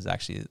 is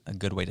actually a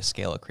good way to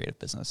scale a creative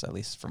business, at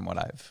least from what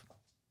I've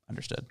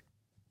understood.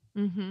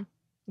 Mm-hmm.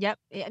 Yep.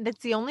 And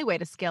that's the only way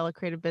to scale a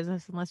creative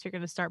business unless you're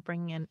going to start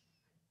bringing in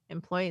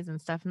employees and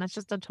stuff. And that's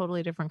just a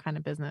totally different kind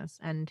of business.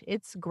 And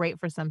it's great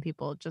for some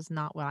people, just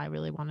not what I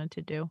really wanted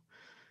to do.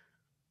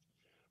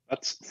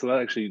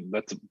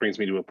 That brings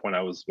me to a point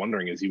I was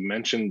wondering is you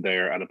mentioned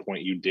there at a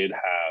point you did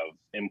have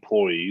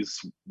employees.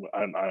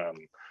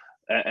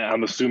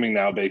 I'm assuming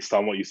now based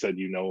on what you said,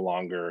 you no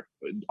longer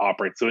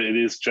operate. So it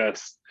is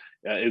just,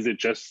 is it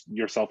just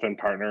yourself and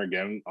partner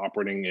again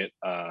operating it?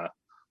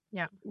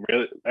 Yeah.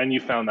 Really, and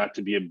you found that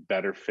to be a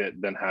better fit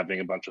than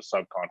having a bunch of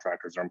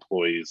subcontractors or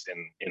employees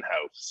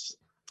in-house.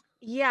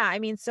 Yeah, I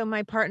mean, so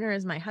my partner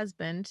is my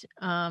husband,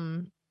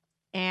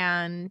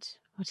 and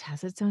which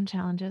has its own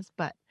challenges,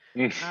 but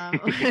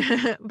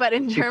but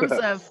in terms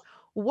of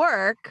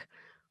work,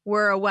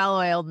 we're a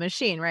well-oiled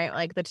machine, right?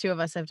 Like the two of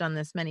us have done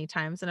this many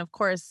times, and of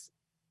course,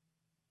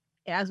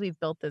 as we've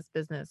built this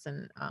business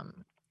and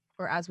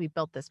or as we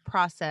built this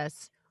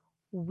process,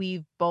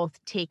 we've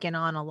both taken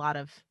on a lot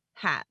of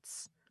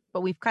hats,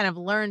 but we've kind of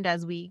learned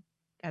as we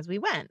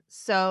went.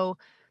 So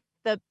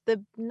the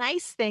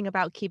nice thing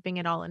about keeping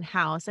it all in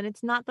house, and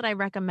it's not that I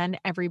recommend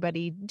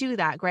everybody do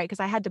that, right? Because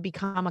I had to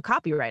become a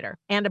copywriter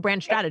and a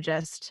brand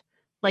strategist,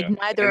 like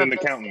neither and of an those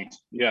accountant,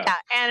 things. Yeah,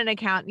 and an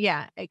accountant,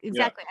 yeah,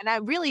 exactly. And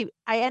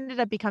I ended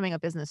up becoming a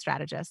business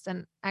strategist,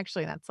 and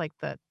actually that's like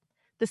the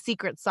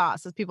secret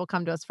sauce is people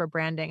come to us for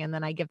branding, and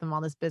then I give them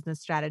all this business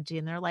strategy,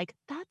 and they're like,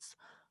 "That's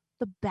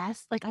the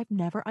best. Like I've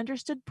never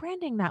understood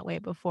branding that way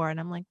before." And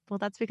I'm like, well,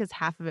 that's because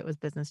half of it was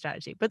business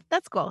strategy, but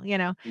that's cool. You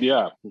know,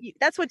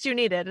 that's what you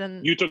needed.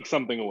 And you took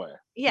something away.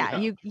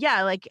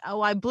 Like,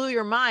 oh, I blew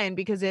your mind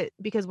because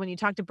when you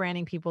talk to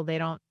branding people, they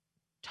don't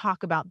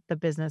talk about the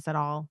business at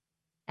all.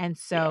 And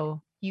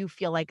so you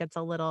feel like it's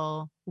a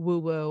little woo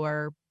woo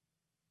or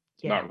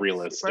not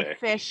realistic,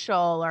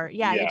 superficial, or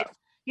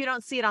you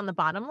don't see it on the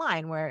bottom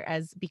line.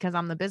 Whereas because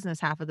I'm the business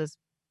half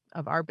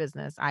of our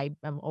business, I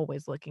am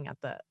always looking at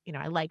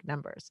I like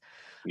numbers.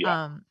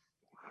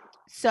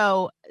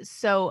 So,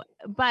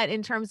 but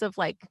in terms of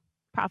like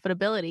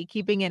profitability,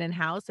 keeping it in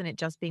house and it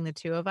just being the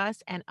two of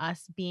us and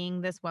us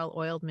being this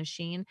well-oiled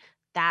machine,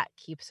 that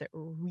keeps it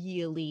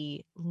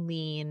really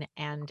lean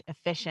and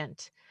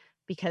efficient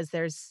because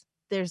there's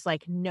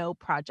like no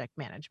project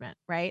management,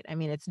 right? I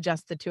mean, it's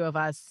just the two of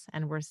us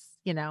and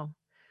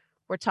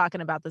we're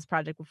talking about this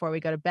project before we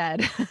go to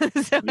bed.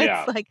 So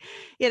it's like,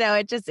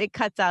 it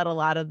cuts out a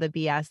lot of the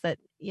BS that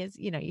is,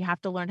 you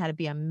have to learn how to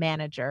be a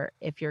manager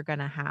if you're going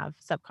to have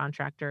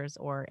subcontractors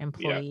or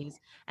employees.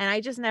 And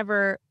I just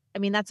never, I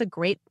mean, that's a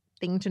great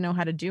thing to know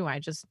how to do. I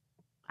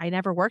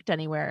never worked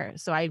anywhere.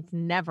 So I've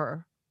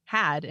never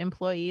had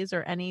employees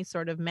or any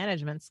sort of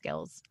management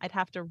skills. I'd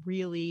have to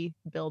really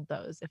build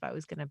those if I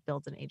was going to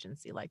build an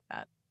agency like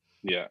that.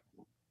 Yeah.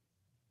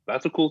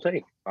 That's a cool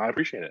take. I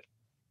appreciate it.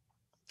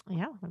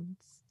 Yeah,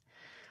 it's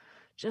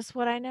just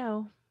what I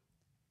know.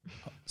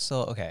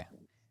 So, okay.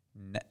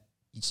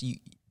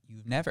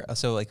 You've never,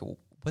 so like,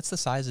 what's the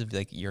size of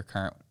like your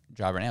current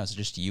job right now? Is it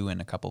just you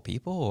and a couple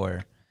people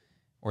or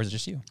is it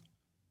just you?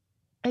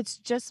 It's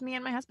just me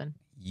and my husband.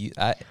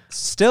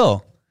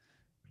 Still.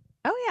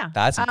 Oh yeah.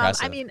 That's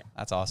impressive. I mean,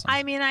 that's awesome.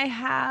 I mean, I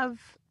have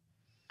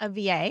a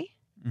VA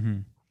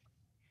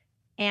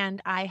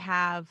and I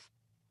have,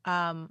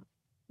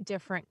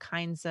 different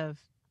kinds of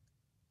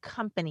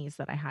companies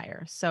that I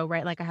hire. So,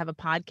 right, like I have a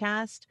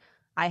podcast,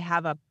 I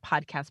have a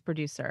podcast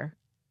producer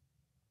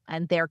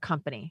and their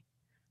company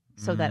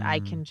so that I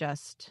can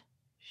just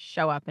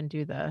show up and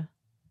do the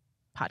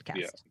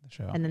podcast.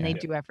 And then they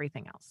do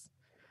everything else.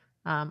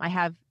 I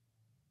have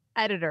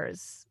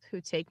editors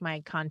who take my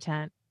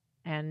content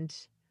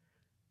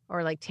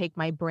or like take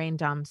my brain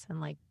dumps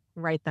and like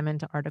write them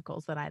into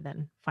articles that I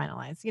then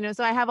finalize.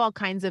 So I have all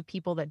kinds of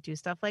people that do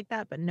stuff like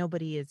that, but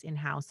nobody is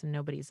in-house and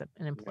nobody's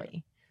an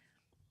employee.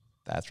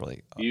 That's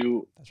really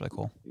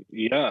cool.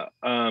 Yeah.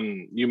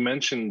 You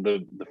mentioned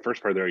the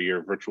first part there,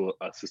 your virtual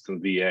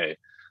assistant VA.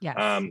 Yes.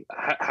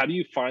 How do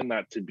you find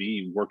that to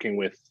be working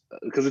with,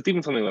 because it's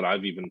even something that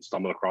I've even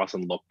stumbled across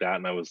and looked at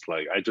and I was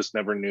like, I just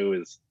never knew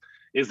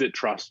is it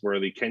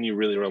trustworthy? Can you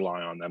really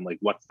rely on them? Like,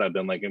 what's that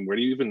been like? And where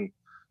do you even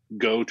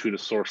go to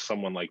source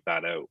someone like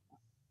that out?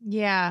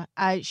 Yeah,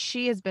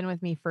 she has been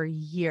with me for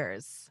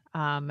years.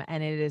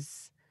 And it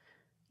is,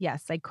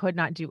 yes, I could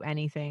not do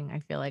anything, I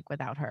feel like,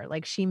 without her.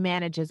 Like, she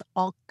manages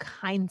all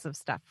kinds of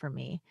stuff for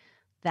me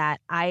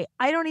that I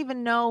don't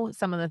even know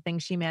some of the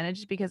things she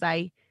managed because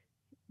I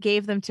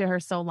gave them to her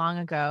so long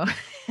ago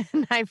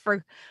and I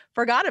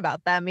forgot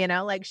about them,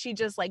 like she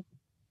just like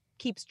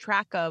keeps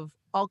track of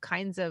all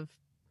kinds of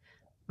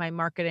my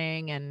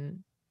marketing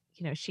and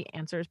she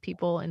answers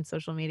people in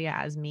social media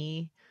as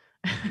me.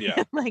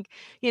 Yeah. Like,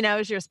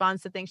 she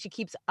responds to things. She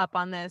keeps up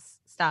on this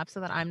stuff so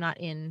that I'm not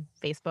in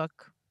Facebook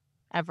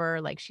ever.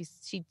 Like she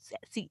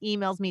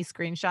emails me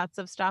screenshots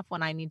of stuff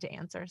when I need to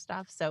answer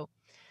stuff. So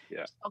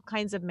Yeah. all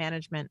kinds of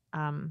management.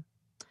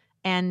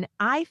 And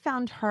I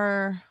found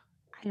her,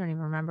 I don't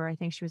even remember. I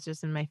think she was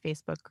just in my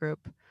Facebook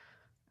group.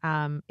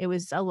 It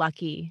was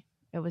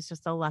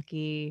just a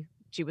lucky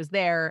she was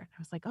there. I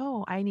was like,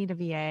 oh, I need a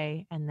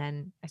VA. And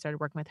then I started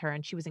working with her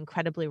and she was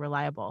incredibly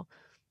reliable.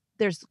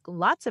 There's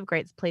lots of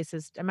great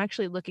places. I'm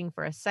actually looking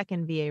for a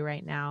second VA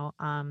right now.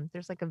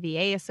 There's like a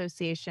VA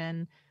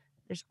association.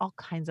 There's all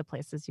kinds of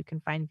places you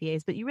can find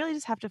VAs, but you really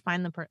just have to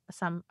find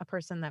a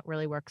person that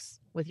really works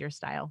with your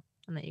style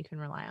and that you can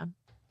rely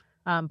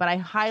on. But I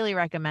highly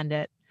recommend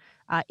it.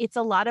 It's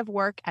a lot of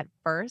work at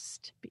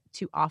first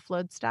to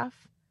offload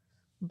stuff,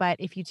 but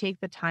if you take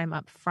the time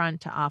up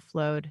front to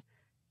offload,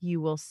 you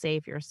will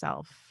save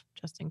yourself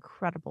just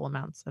incredible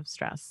amounts of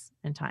stress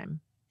and time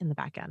in the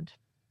back end.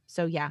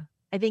 So yeah,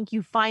 I think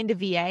you find a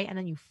VA and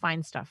then you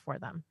find stuff for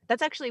them.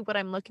 That's actually what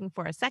I'm looking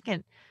for, a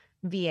second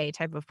VA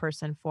type of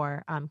person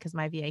for, because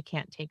my VA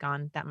can't take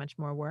on that much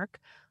more work.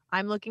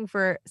 I'm looking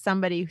for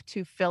somebody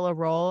to fill a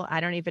role.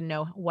 I don't even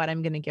know what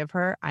I'm going to give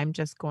her. I'm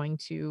just going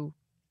to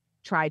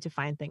try to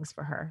find things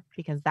for her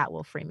because that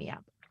will free me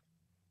up.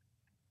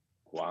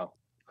 Wow.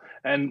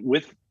 And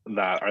with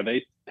that, are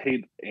they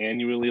paid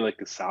annually like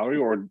a salary,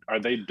 or are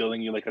they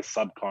billing you like a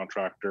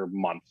subcontractor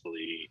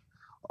monthly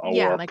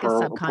Yeah, or like a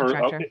per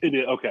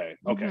subcontractor. okay,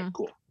 Mhm.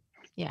 cool.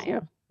 Yeah,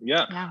 Cool.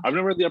 Yeah. yeah. I've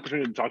never had the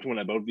opportunity to talk to anyone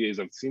about VAs.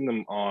 I've seen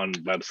them on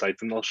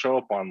websites and they'll show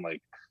up on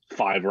like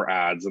Fiverr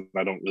ads, and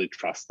I don't really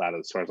trust that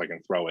as far as I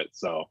can throw it.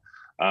 So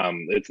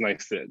it's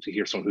nice to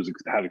hear someone who's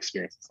had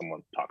experience with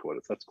someone talk about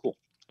it. So that's cool.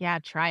 Yeah,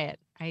 try it.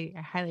 I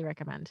highly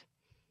recommend.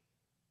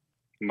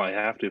 Might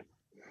have to.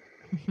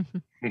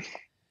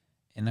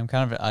 And I'm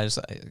kind of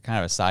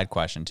a side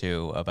question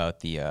too about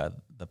the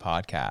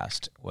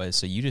podcast was,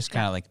 so you just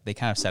kind of like, they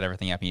kind of set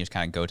everything up and you just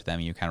kind of go to them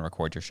and you kind of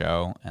record your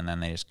show and then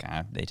they just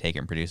they take it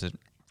and produce it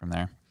from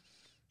there.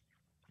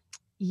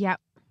 Yep.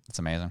 It's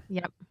amazing.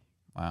 Yep.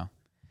 Wow.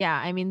 Yeah,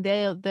 I mean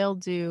they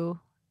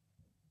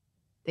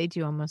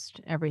do almost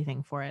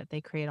everything for it.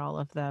 They create all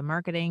of the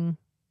marketing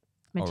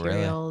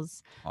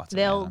materials. Oh, really?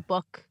 They'll amazing.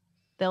 book,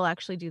 they'll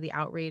actually do the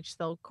outreach.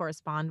 They'll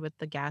correspond with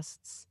the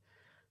guests.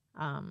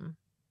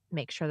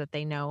 Make sure that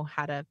they know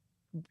how to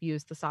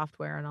use the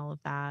software and all of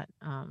that.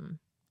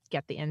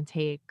 Get the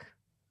intake.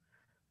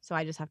 So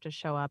I just have to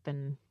show up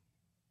and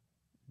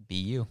Be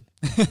you.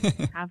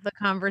 have the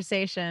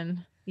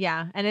conversation.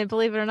 Yeah. And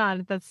believe it or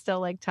not, that's still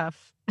like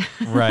tough.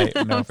 Right.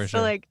 No, I'm for still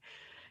sure. like,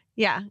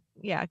 yeah.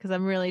 Cause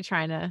I'm really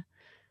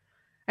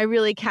I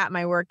really cap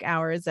my work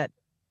hours at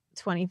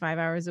 25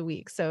 hours a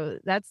week. So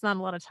that's not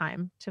a lot of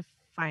time to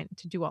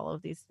do all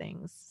of these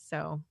things.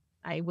 So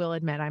I will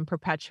admit I'm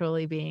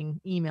perpetually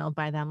being emailed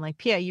by them like,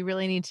 Pia, you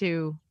really need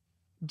to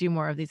do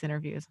more of these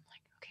interviews. I'm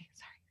like, okay,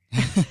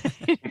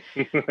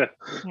 sorry.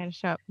 I had to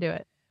show up, do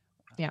it.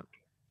 Yeah.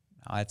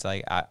 It's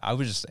like, I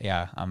was just,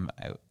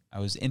 I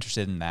was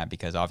interested in that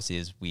because obviously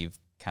as we've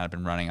kind of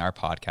been running our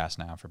podcast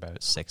now for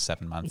about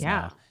 6-7 months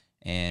now.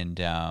 And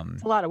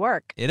it's a lot of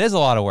work. It is a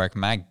lot of work.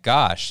 My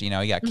gosh, you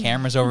got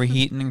cameras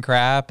overheating and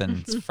crap and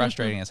it's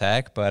frustrating as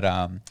heck. But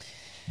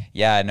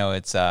yeah, no,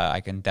 it's I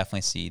can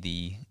definitely see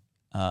the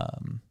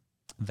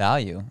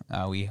value.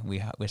 We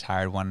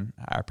hired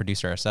our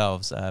producer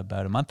ourselves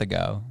about a month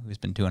ago, who's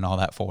been doing all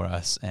that for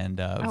us, and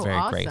very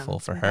awesome. grateful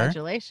for her.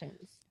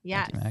 Congratulations.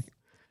 Yes. Thank you, Mac.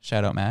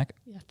 Shout out, Mac.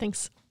 Yeah,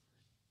 thanks.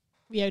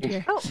 We out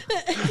here. Oh,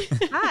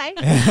 hi.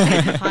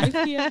 Hi,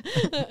 Pia.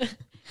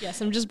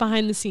 Yes, I'm just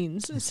behind the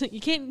scenes. So you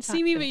can't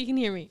see me, but you can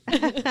hear me.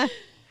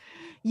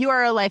 You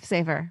are a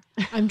lifesaver.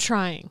 I'm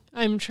trying.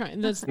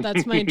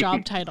 That's my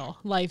job title,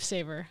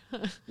 lifesaver.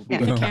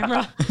 Yeah. The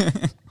camera.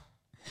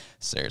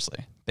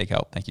 Seriously, big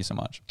help. Thank you so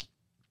much.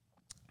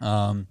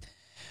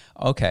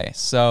 Okay,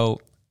 so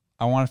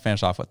I want to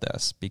finish off with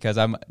this because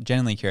I'm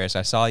genuinely curious.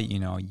 I saw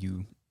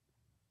you're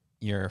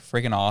a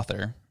freaking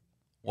author.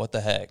 What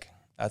the heck?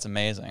 That's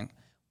amazing.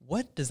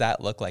 What does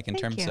that look like in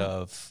terms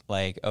of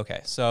like,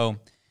 okay, so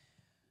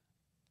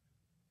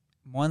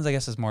one's, I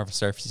guess, is more of a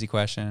surfacey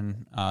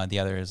question. The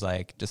other is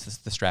like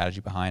just the strategy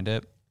behind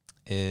it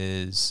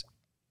is,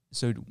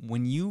 so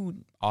when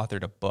you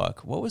authored a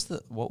book, what was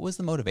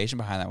the motivation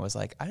behind that? Was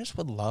like, I just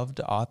would love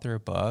to author a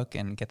book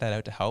and get that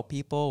out to help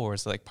people? Or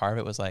was it like part of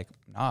it was like,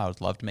 no, I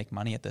would love to make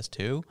money at this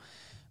too?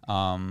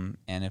 And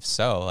if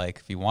so, like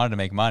if you wanted to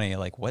make money,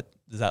 like what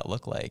does that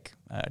look like?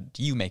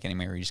 Do you make any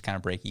money or you just kind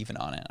of break even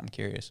on it? I'm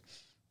curious.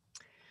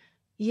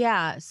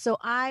 Yeah. So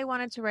I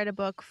wanted to write a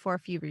book for a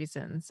few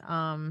reasons.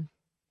 Felt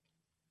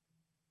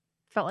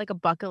like a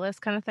bucket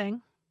list kind of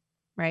thing,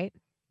 right?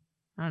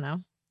 I don't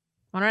know.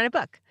 Want to write a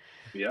book.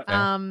 Yeah.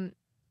 Fair.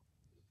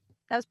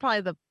 That was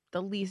probably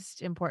the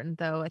least important,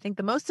 though. I think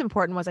the most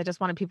important was I just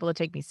wanted people to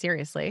take me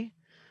seriously.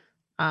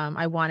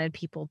 I wanted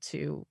people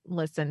to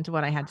listen to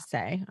what I had to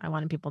say. I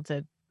wanted people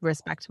to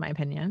respect my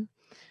opinion.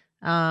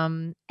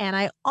 And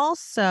I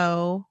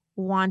also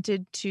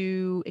wanted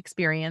to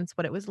experience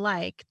what it was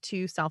like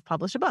to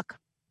self-publish a book,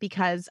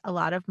 because a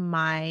lot of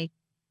my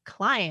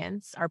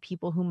clients are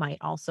people who might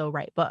also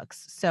write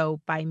books.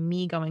 So by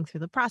me going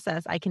through the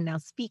process, I can now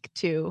speak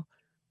to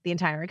the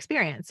entire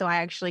experience. So I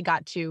actually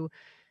got to,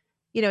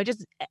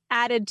 just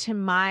added to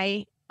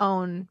my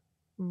own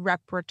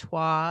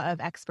repertoire of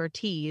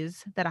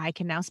expertise that I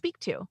can now speak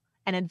to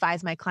and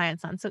advise my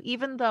clients on. So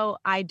even though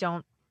I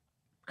don't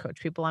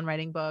coach people on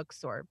writing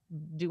books or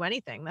do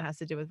anything that has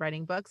to do with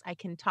writing books, I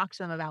can talk to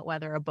them about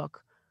whether a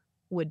book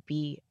would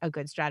be a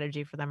good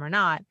strategy for them or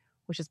not,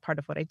 which is part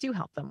of what I do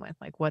help them with.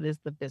 Like, what is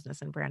the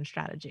business and brand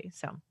strategy?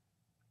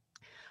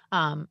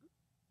 Um,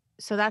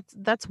 so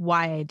that's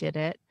why I did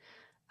it.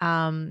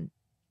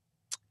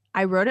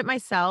 I wrote it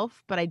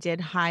myself, but I did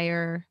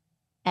hire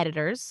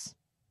editors,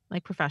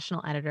 like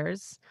professional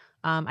editors.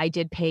 I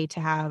did pay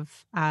to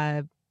have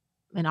an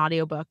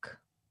audiobook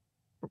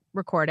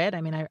recorded.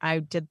 I mean, I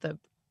did the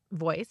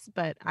voice,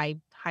 but I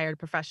hired a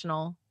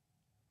professional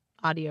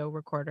audio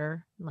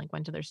recorder and like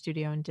went to their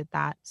studio and did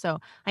that. So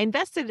I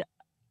invested,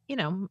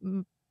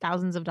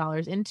 thousands of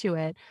dollars into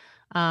it.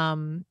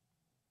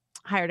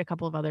 Hired a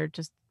couple of other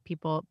just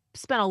people,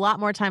 spent a lot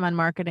more time on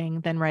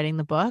marketing than writing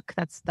the book.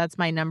 That's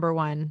my number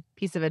one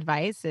piece of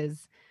advice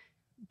is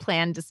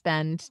plan to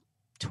spend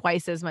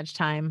twice as much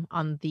time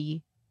on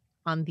the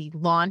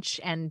launch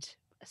and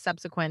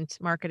subsequent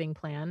marketing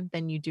plan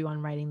than you do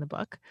on writing the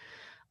book.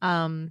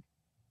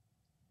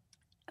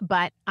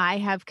 But I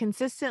have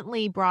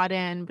consistently brought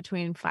in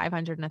between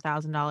 $500 and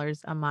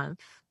 $1,000 a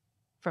month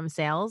from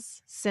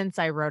sales since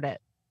I wrote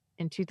it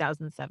in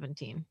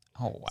 2017.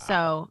 Oh wow.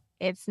 So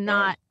it's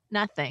not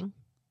nothing.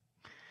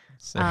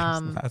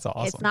 Seriously, that's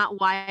awesome. It's not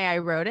why I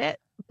wrote it,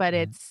 but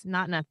Mhm. it's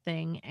not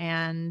nothing.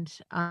 And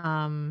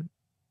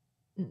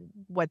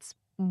what's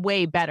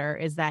way better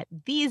is that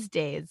these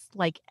days,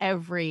 like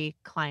every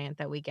client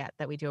that we get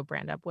that we do a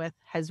brand up with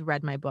has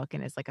read my book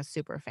and is like a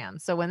super fan.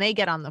 So when they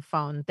get on the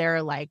phone,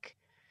 they're like,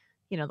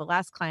 the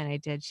last client I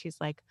did, she's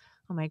like,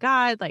 oh my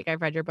God, like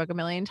I've read your book a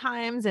million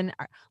times. And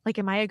like,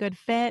 am I a good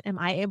fit? Am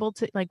I able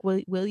to, like,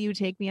 will you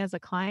take me as a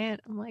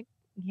client? I'm like,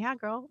 yeah,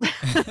 girl.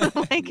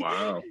 Like,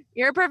 Wow.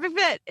 you're a perfect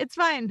fit. It's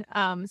fine.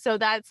 So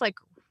that's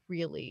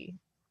really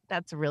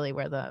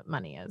where the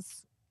money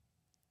is.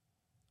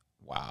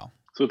 Wow.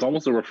 So it's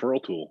almost a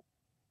referral tool.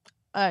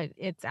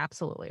 It's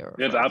absolutely a referral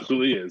It tool.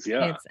 absolutely is.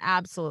 Yeah. It's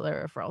absolutely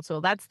a referral tool.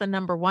 That's the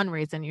number one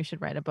reason you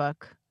should write a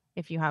book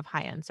if you have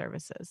high-end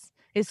services,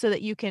 is so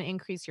that you can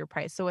increase your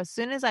price. So as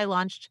soon as I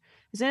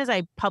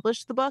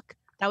published the book,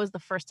 that was the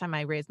first time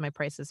I raised my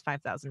prices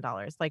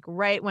 $5,000. Like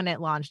right when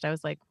it launched, I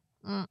was like,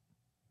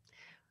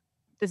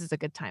 this is a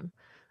good time.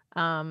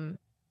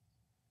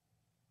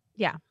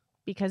 Yeah,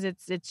 because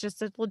it's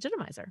just a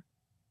legitimizer.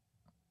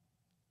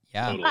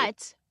 Yeah. Totally.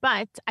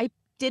 But I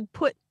did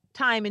put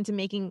time into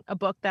making a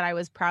book that I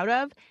was proud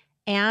of.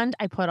 And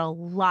I put a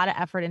lot of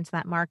effort into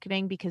that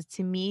marketing, because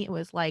to me, it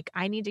was like,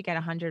 I need to get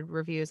 100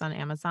 reviews on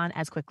Amazon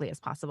as quickly as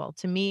possible.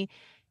 To me,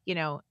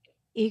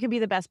 it can be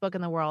the best book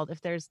in the world.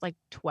 If there's like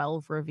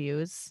 12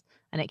 reviews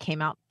and it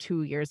came out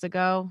 2 years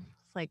ago,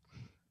 it's like,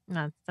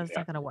 no, that's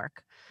not going to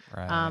work.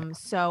 Right.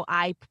 So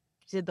I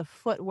did the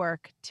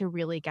footwork to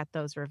really get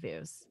those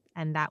reviews.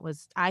 And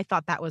I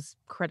thought that was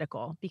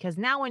critical, because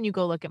now when you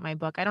go look at my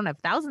book, I don't have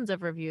thousands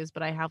of reviews,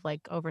 but I have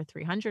like over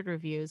 300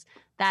 reviews.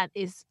 That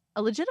is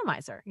a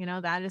legitimizer.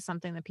 That is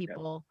something that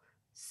people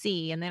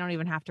see, and they don't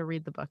even have to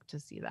read the book to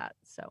see that.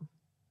 So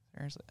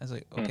I was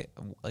like, okay,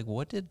 like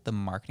what did the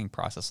marketing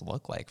process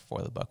look like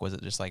for the book? Was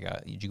it just like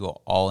did you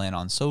go all in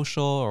on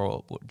social,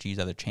 or did you use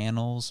other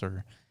channels,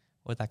 or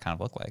what did that kind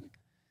of look like?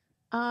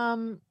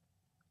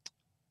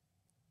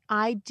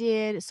 I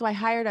did. So I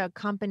hired a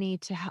company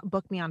to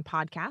book me on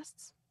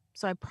podcasts.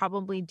 So I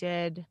probably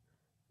did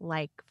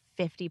like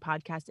 50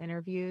 podcast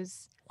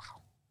interviews.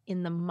 Wow.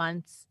 In the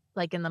month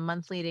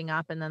leading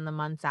up, and then the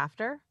months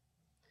after.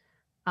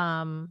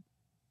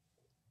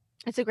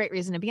 It's a great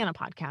reason to be on a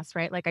podcast,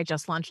 right? Like I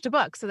just launched a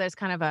book, so there's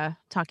kind of a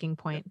talking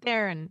point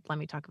there, and let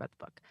me talk about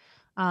the book.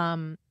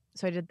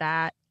 So I did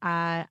that.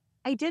 I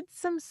did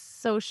some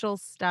social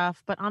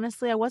stuff, but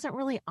honestly, I wasn't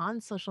really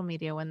on social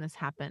media when this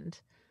happened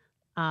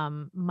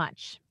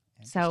much.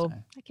 So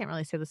I can't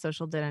really say the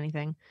social did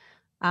anything.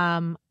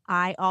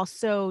 I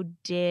also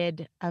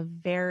did a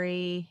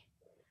very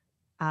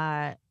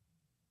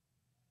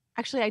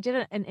actually, I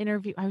did an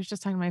interview. I was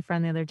just talking to my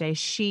friend the other day.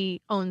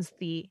 She owns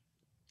the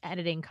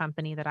editing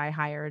company that I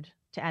hired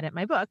to edit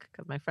my book,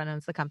 because my friend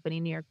owns the company,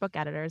 New York Book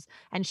Editors.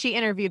 And she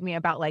interviewed me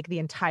about like the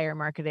entire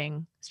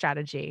marketing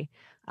strategy.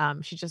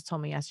 She just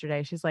told me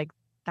yesterday, she's like,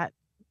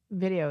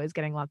 video is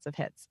getting lots of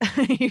hits.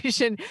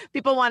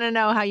 People want to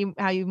know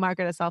how you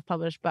market a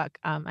self-published book.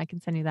 I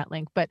can send you that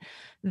link. But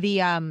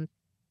the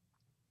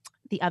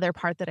other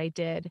part that I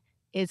did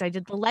is I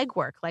did the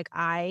legwork. Like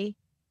I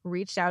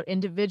reached out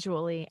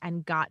individually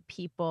and got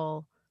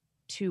people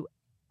to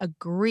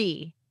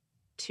agree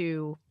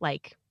to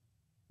like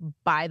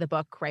buy the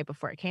book right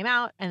before it came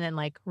out and then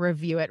like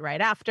review it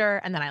right after.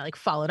 And then I like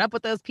followed up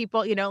with those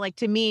people, like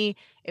to me,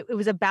 it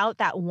was about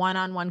that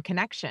one-on-one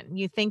connection.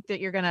 You think that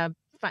you're going to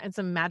find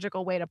some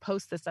magical way to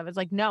post this stuff. It's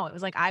like, no, it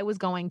was like, I was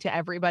going to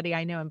everybody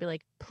I know and be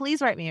like,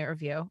 please write me a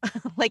review.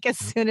 Like as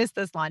soon as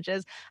this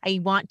launches, I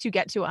want to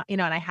get to,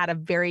 and I had a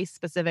very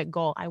specific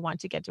goal. I want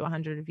to get to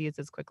 100 reviews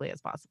as quickly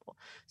as possible.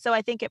 So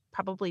I think it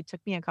probably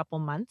took me a couple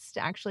months to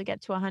actually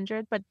get to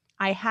 100, but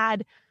I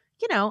had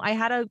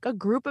a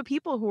group of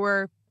people who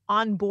were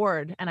on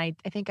board. And I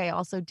think I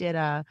also did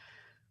a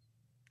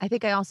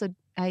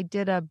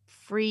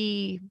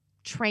free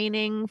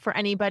training for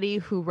anybody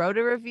who wrote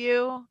a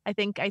review. I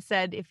think I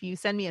said, if you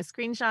send me a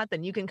screenshot,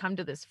 then you can come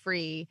to this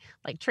free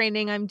like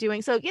training I'm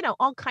doing. So,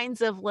 all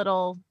kinds of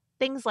little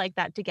things like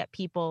that to get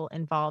people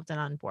involved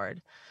and on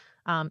board.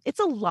 It's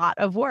a lot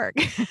of work.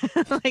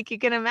 Like you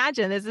can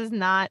imagine, this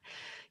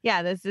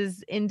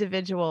is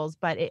individuals,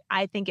 but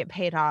I think it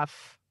paid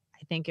off.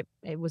 I think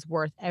it was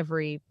worth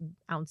every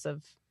ounce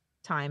of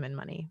time and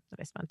money that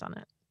I spent on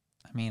it.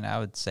 I mean, I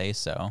would say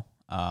so.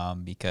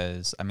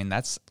 Because I mean,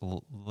 that's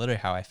literally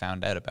how I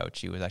found out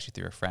about you, was actually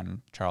through a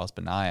friend, Charles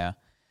Benaya,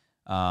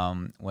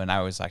 when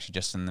I was actually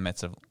just in the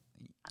midst of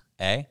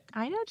I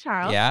know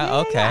Charles.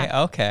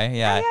 Okay.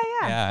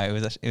 Yeah.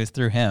 It was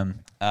through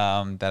him,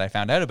 that I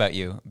found out about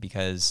you,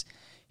 because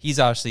he's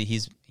a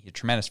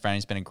tremendous friend.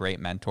 He's been a great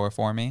mentor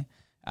for me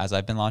as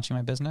I've been launching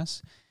my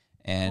business.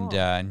 And, Cool.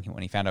 And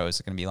when he found out I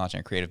was going to be launching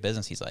a creative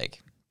business, he's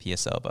like, Pia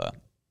Silva,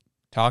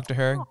 talk to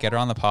her, get her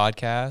on the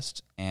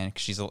podcast. And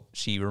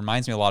she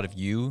reminds me a lot of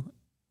you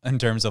in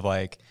terms of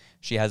like,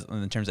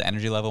 in terms of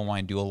energy level,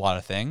 wanting to do a lot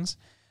of things.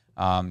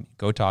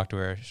 Go talk to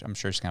her. I'm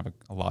sure she's going to have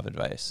a lot of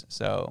advice.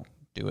 So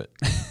do it.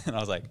 And I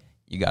was like,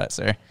 you got it,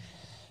 sir.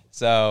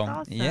 So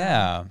Awesome.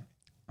 yeah.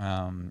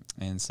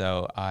 And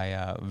so I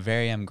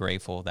am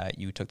grateful that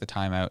you took the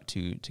time out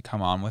to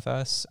come on with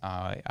us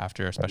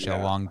after especially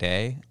a long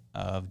day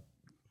of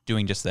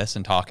doing just this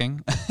and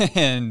talking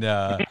and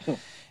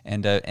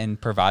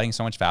providing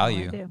so much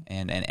value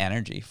and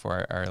energy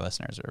for our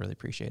listeners. I really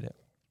appreciate it.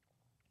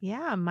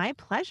 Yeah, my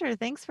pleasure.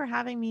 Thanks for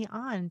having me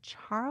on.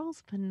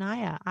 Charles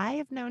Benaya. I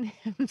have known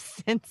him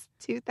since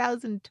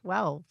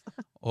 2012.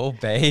 Oh,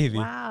 baby.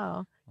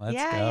 Wow. Let's go.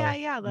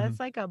 Yeah. That's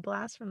like a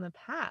blast from the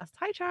past.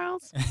 Hi,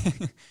 Charles.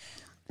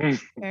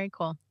 Very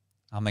cool.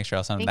 I'll make sure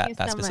I'll send Thank you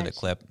that so specific much.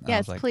 clip.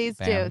 Yes, please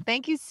do.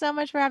 Thank you so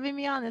much for having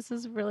me on. This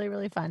was really,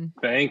 really fun.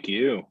 Thank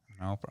you.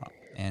 No problem.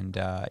 And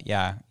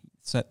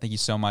so thank you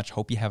so much.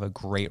 Hope you have a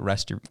great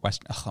rest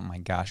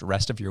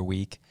of your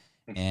week.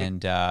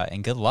 And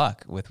good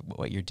luck with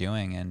what you're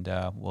doing. And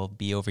we'll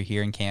be over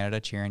here in Canada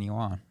cheering you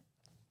on.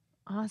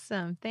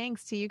 Awesome.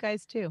 Thanks to you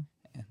guys too.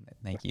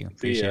 Thank you.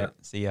 Appreciate it.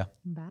 See ya.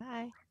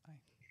 Bye.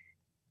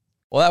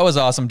 Well, that was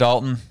awesome,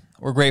 Dalton.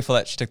 We're grateful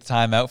that she took the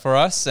time out for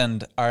us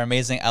and our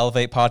amazing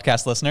Elevate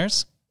podcast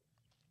listeners.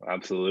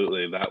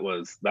 Absolutely. That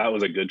was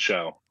a good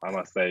show. I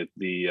must say,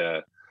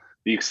 the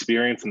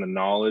experience and the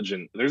knowledge,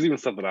 and there's even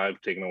stuff that I've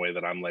taken away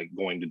that I'm like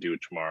going to do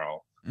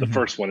tomorrow. The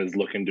first one is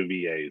look into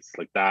VAs.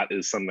 Like that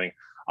is something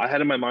I had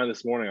in my mind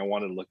this morning. I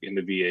wanted to look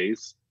into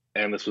VAs,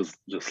 and this was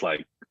just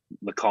like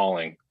the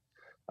calling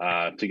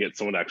to get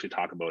someone to actually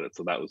talk about it.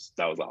 So that was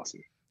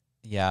awesome.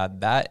 Yeah,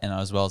 that, and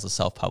as well as a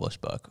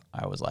self-published book.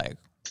 I was like,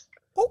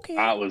 okay.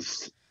 That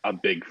was a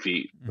big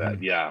feat.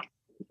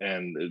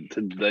 And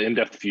to the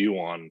in-depth view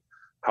on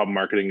how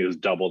marketing is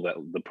double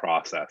the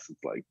process.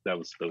 It's like that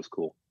was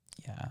cool.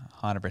 Yeah,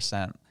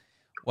 100%.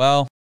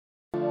 Well,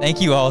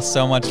 thank you all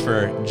so much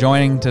for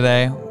joining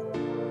today.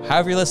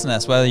 However you listen to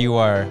us, whether you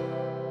are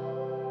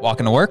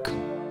walking to work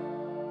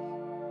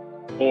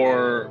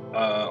or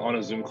on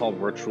a Zoom call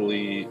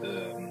virtually,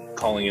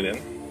 calling it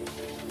in,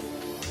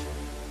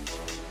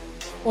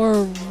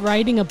 or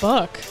writing a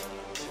book.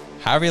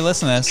 However you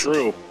listen to this.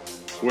 True.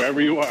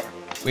 Wherever you are.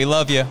 We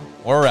love you.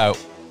 We're out.